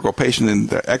monitor a critical patient in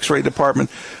the X-ray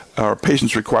department, or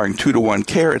patients requiring 2-to-1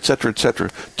 care, et cetera,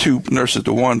 2 nurses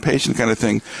to 1 patient kind of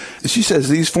thing. She says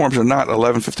these forms are not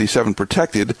 1157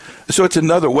 protected, so it's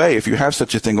another way if you have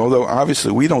such a thing, although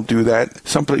obviously we don't do that.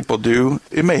 Some people do.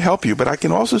 It may help you, but I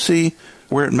can also see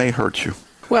where it may hurt you.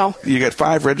 Well, you got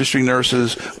 5 registry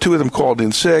nurses, 2 of them called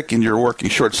in sick, and you're working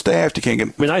short-staffed. You can't get.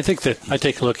 I mean, I think that I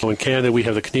take a look in Canada. We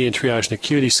have the Canadian Triage and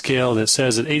Acuity Scale, and it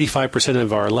says that 85%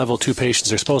 of our level 2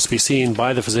 patients are supposed to be seen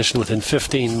by the physician within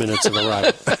 15 minutes of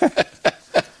arrival.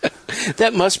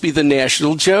 That must be the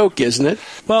national joke, isn't it?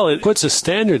 Well, it puts a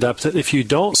standard up that if you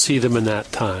don't see them in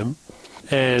that time,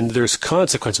 and there's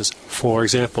consequences. For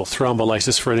example,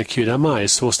 thrombolysis for an acute MI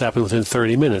is supposed to happen within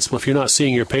 30 minutes. Well, if you're not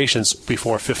seeing your patients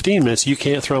before 15 minutes, you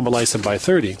can't thrombolyse them by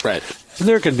 30. Right. And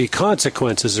there can be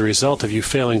consequences as a result of you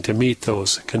failing to meet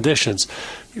those conditions.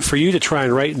 For you to try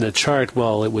and write in the chart,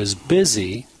 well, it was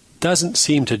busy, doesn't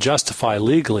seem to justify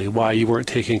legally why you weren't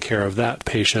taking care of that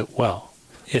patient well.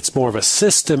 It's more of a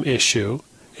system issue.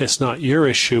 It's not your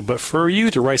issue, but for you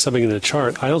to write something in the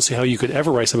chart, I don't see how you could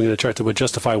ever write something in the chart that would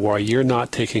justify why you're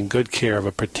not taking good care of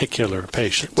a particular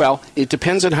patient. Well, it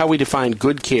depends on how we define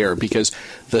good care, because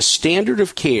the standard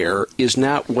of care is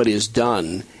not what is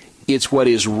done. It's what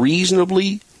is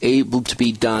reasonably able to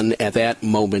be done at that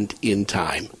moment in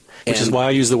time. Which is why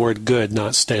I use the word good,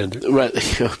 not standard.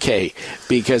 Right. Okay.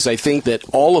 Because I think that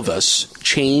all of us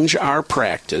change our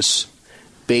practice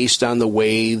based on the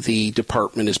way the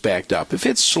department is backed up. If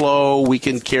it's slow, we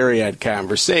can carry on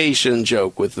conversation,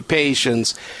 joke with the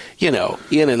patients, in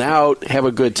and out, have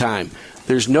a good time.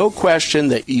 There's no question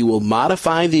that you will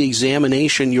modify the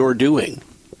examination you're doing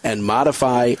and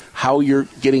modify how you're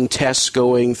getting tests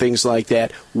going, things like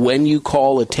that. When you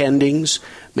call attendings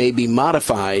may be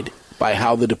modified by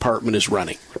how the department is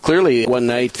running. Clearly, one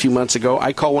night a few months ago,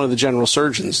 I called one of the general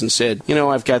surgeons and said,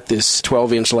 I've got this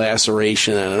 12-inch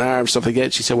laceration on an arm, stuff like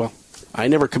that. She said, well, I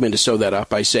never come in to sew that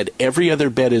up. I said, every other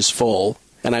bed is full,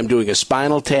 and I'm doing a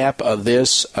spinal tap of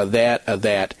this, of that, of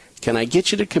that. Can I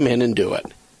get you to come in and do it?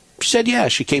 She said, yeah.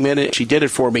 She came in and she did it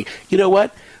for me. You know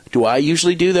what? Do I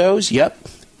usually do those? Yep.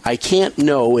 I can't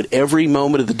know at every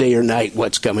moment of the day or night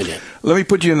what's coming in. Let me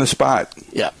put you in the spot.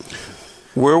 Yeah.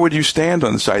 Where would you stand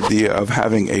on this idea of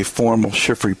having a formal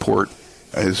shift report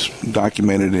as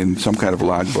documented in some kind of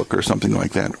logbook or something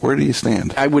like that? Where do you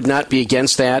stand? I would not be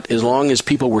against that as long as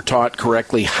people were taught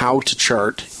correctly how to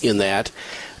chart in that.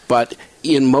 But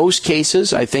in most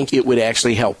cases, I think it would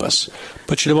actually help us.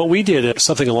 But what we did,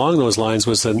 something along those lines,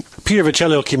 was that Peter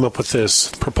Vicello came up with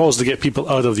this proposal to get people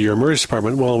out of your emergency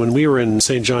department. Well, when we were in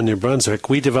St. John, New Brunswick,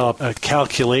 we developed a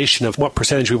calculation of what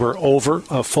percentage we were over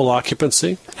of full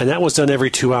occupancy, and that was done every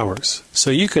 2 hours.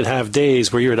 So you could have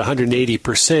days where you're at 180%,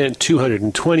 220%,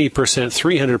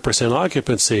 300%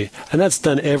 occupancy, and that's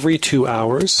done every 2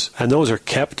 hours, and those are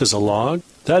kept as a log.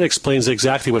 That explains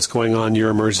exactly what's going on in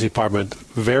your emergency department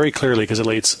very clearly, because it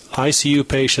relates ICU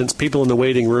patients, people in the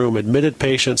waiting room, admitted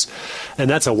patients, and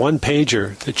that's a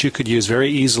one-pager that you could use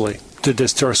very easily to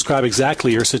describe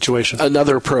exactly your situation.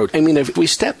 Another approach. I mean, if we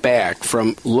step back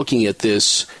from looking at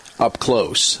this up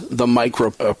close, the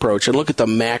micro approach, and look at the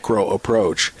macro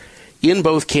approach, in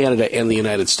both Canada and the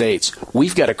United States,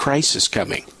 we've got a crisis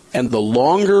coming. And the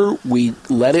longer we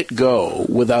let it go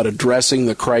without addressing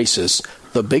the crisis,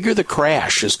 the bigger the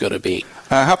crash is going to be.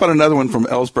 How about another one from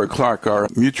Ellsberg Clark, our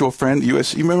mutual friend, you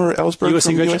remember Ellsberg USC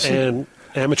from graduate, USC? and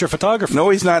amateur photographer. No,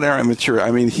 he's not amateur.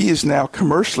 I mean, he is now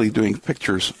commercially doing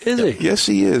pictures. Is he? Yes,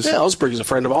 he is. Yeah, Ellsberg is a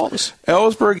friend of all of us.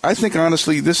 Ellsberg, I think,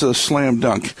 honestly, this is a slam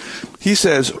dunk. He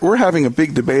says, we're having a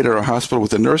big debate at our hospital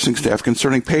with the nursing staff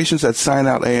concerning patients that sign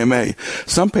out AMA.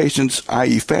 Some patients,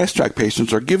 i.e. fast-track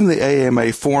patients, are given the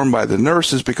AMA form by the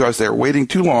nurses because they are waiting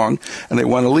too long and they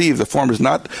want to leave. The form is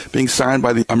not being signed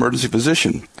by the emergency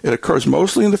physician. It occurs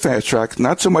mostly in the fast-track,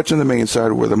 not so much in the main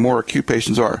side where the more acute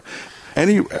patients are.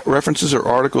 Any references or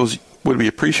articles would be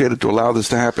appreciated to allow this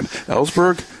to happen.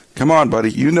 Ellsberg, come on,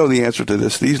 buddy. You know the answer to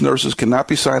this. These nurses cannot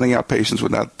be signing out patients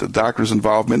without the doctor's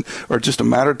involvement, or just a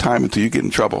matter of time until you get in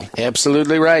trouble.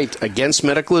 Absolutely right. Against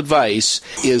medical advice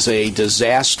is a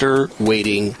disaster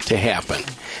waiting to happen.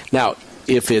 Now,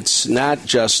 if it's not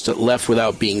just left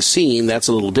without being seen, that's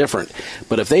a little different.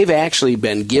 But if they've actually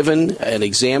been given an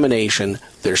examination,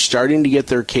 they're starting to get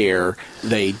their care,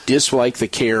 they dislike the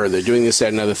care, or they're doing this, that,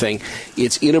 and another thing,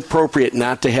 it's inappropriate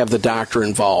not to have the doctor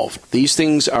involved. These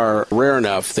things are rare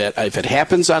enough that if it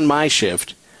happens on my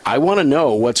shift, I want to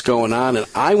know what's going on, and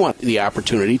I want the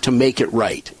opportunity to make it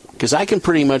right. Because I can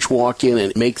pretty much walk in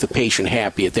and make the patient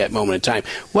happy at that moment in time.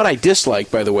 What I dislike,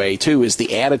 by the way, too, is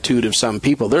the attitude of some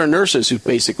people. There are nurses who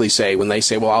basically say, when they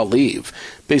say, well, I'll leave,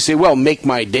 they say, well, make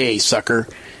my day, sucker.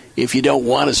 If you don't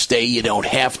want to stay, you don't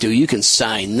have to. You can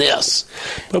sign this.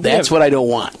 But that's what I don't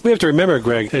want. We have to remember,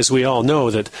 Greg, as we all know,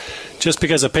 that just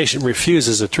because a patient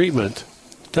refuses a treatment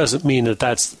doesn't mean that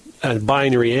that's a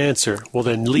binary answer. Well,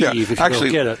 then leave if you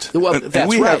don't get it. Well,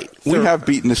 that's right. We have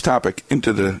beaten this topic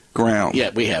into the ground. Yeah,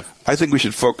 we have. I think we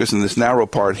should focus on this narrow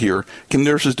part here. Can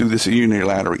nurses do this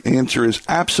unilaterally? The answer is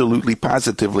absolutely,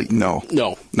 positively no.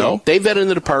 No. They've been in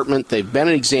the department. They've been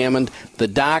examined. The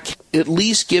doc, at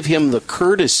least give him the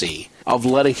courtesy of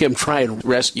letting him try and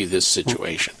rescue this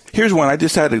situation. Here's one. I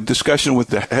just had a discussion with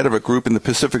the head of a group in the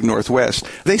Pacific Northwest.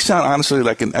 They sound honestly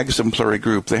like an exemplary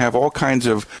group. They have all kinds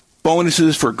of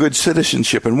bonuses for good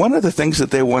citizenship. And one of the things that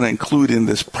they want to include in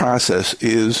this process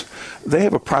is they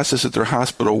have a process at their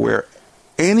hospital where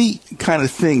any kind of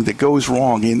thing that goes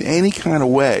wrong in any kind of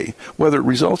way, whether it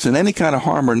results in any kind of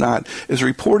harm or not, is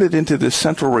reported into this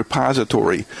central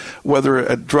repository. Whether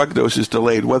a drug dose is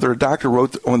delayed, whether a doctor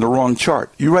wrote on the wrong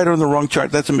chart. You write on the wrong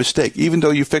chart, that's a mistake. Even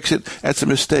though you fix it, that's a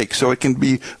mistake. So it can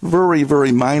be very,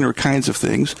 very minor kinds of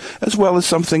things, as well as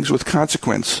some things with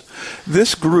consequence.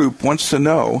 This group wants to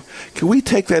know, can we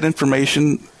take that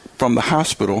information from the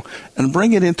hospital and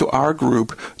bring it into our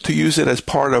group to use it as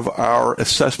part of our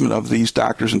assessment of these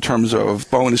doctors in terms of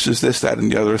bonuses, this, that,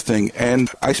 and the other thing. And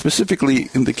I specifically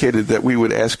indicated that we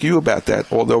would ask you about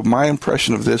that, although my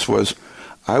impression of this was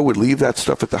I would leave that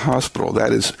stuff at the hospital.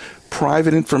 That is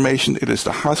private information. It is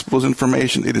the hospital's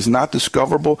information. It is not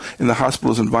discoverable in the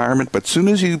hospital's environment. But as soon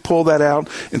as you pull that out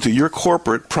into your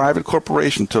private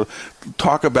corporation to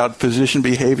talk about physician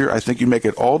behavior, I think you make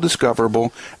it all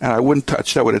discoverable, and I wouldn't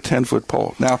touch that with a 10-foot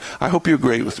pole. Now, I hope you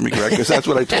agree with me, Greg, because that's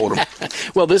what I told him.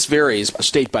 Well, this varies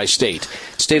state by state.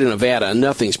 State of Nevada,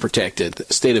 nothing's protected.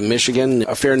 State of Michigan,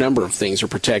 a fair number of things are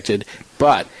protected.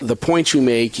 But the point you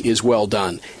make is well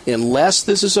done. Unless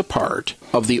this is a part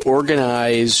of the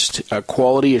organized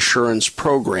quality assurance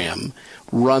program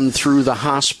run through the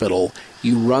hospital,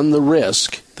 you run the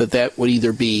risk that would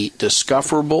either be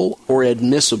discoverable or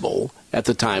admissible at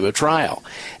the time of trial.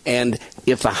 And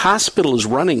if the hospital is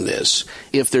running this,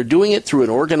 if they're doing it through an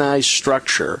organized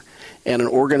structure and an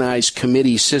organized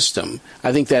committee system,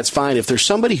 I think that's fine. If there's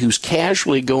somebody who's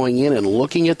casually going in and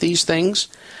looking at these things,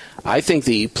 I think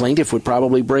the plaintiff would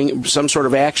probably bring some sort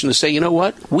of action to say, you know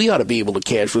what, we ought to be able to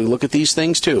casually look at these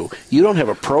things too. You don't have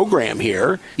a program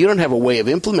here. You don't have a way of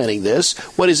implementing this.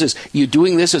 What is this? You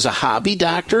doing this as a hobby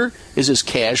doctor? Is this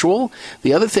casual?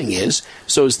 The other thing is,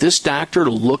 so is this doctor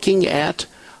looking at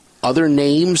other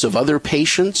names of other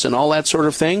patients and all that sort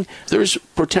of thing? There's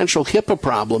potential HIPAA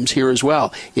problems here as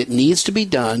well. It needs to be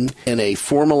done in a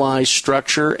formalized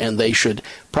structure, and they should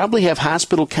probably have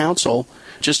hospital counsel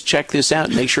just check this out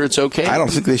and make sure it's okay. I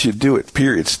don't think they should do it,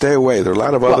 period. Stay away. There are a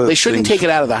lot of other they shouldn't things. Take it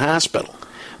out of the hospital.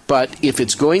 But if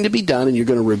it's going to be done and you're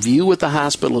going to review what the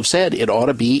hospital have said, it ought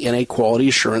to be in a quality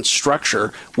assurance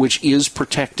structure, which is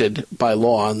protected by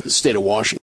law in the state of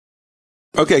Washington.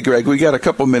 Okay, Greg, we got a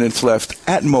couple minutes left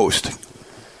at most.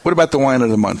 What about the wine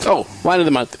of the month? Oh, wine of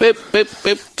the month.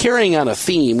 Carrying on a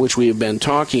theme which we have been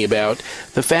talking about,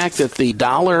 the fact that the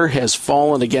dollar has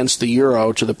fallen against the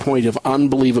euro to the point of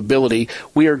unbelievability,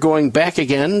 we are going back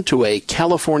again to a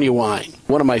California wine.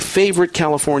 One of my favorite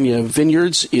California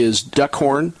vineyards is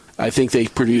Duckhorn. I think they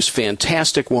produce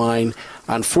fantastic wine.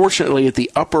 Unfortunately, at the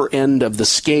upper end of the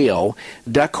scale,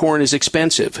 duck corn is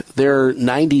expensive. Their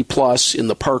 90 plus in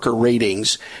the Parker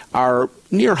ratings are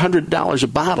near $100 a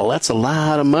bottle. That's a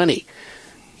lot of money.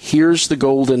 Here's the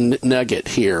golden nugget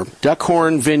here.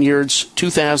 Duckhorn Vineyards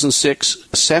 2006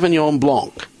 Sauvignon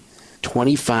Blanc,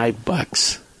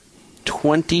 $25.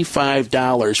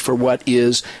 $25 for what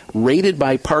is rated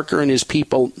by Parker and his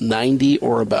people 90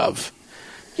 or above.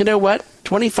 You know what?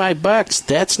 $25,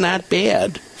 that's not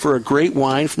bad for a great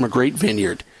wine from a great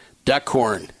vineyard.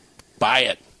 Duckhorn. Buy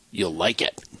it. You'll like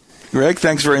it. Greg,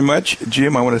 thanks very much.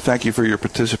 Jim, I want to thank you for your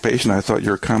participation. I thought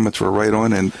your comments were right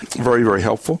on and very, very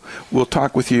helpful. We'll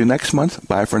talk with you next month.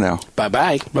 Bye for now.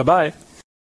 Bye-bye. Bye-bye.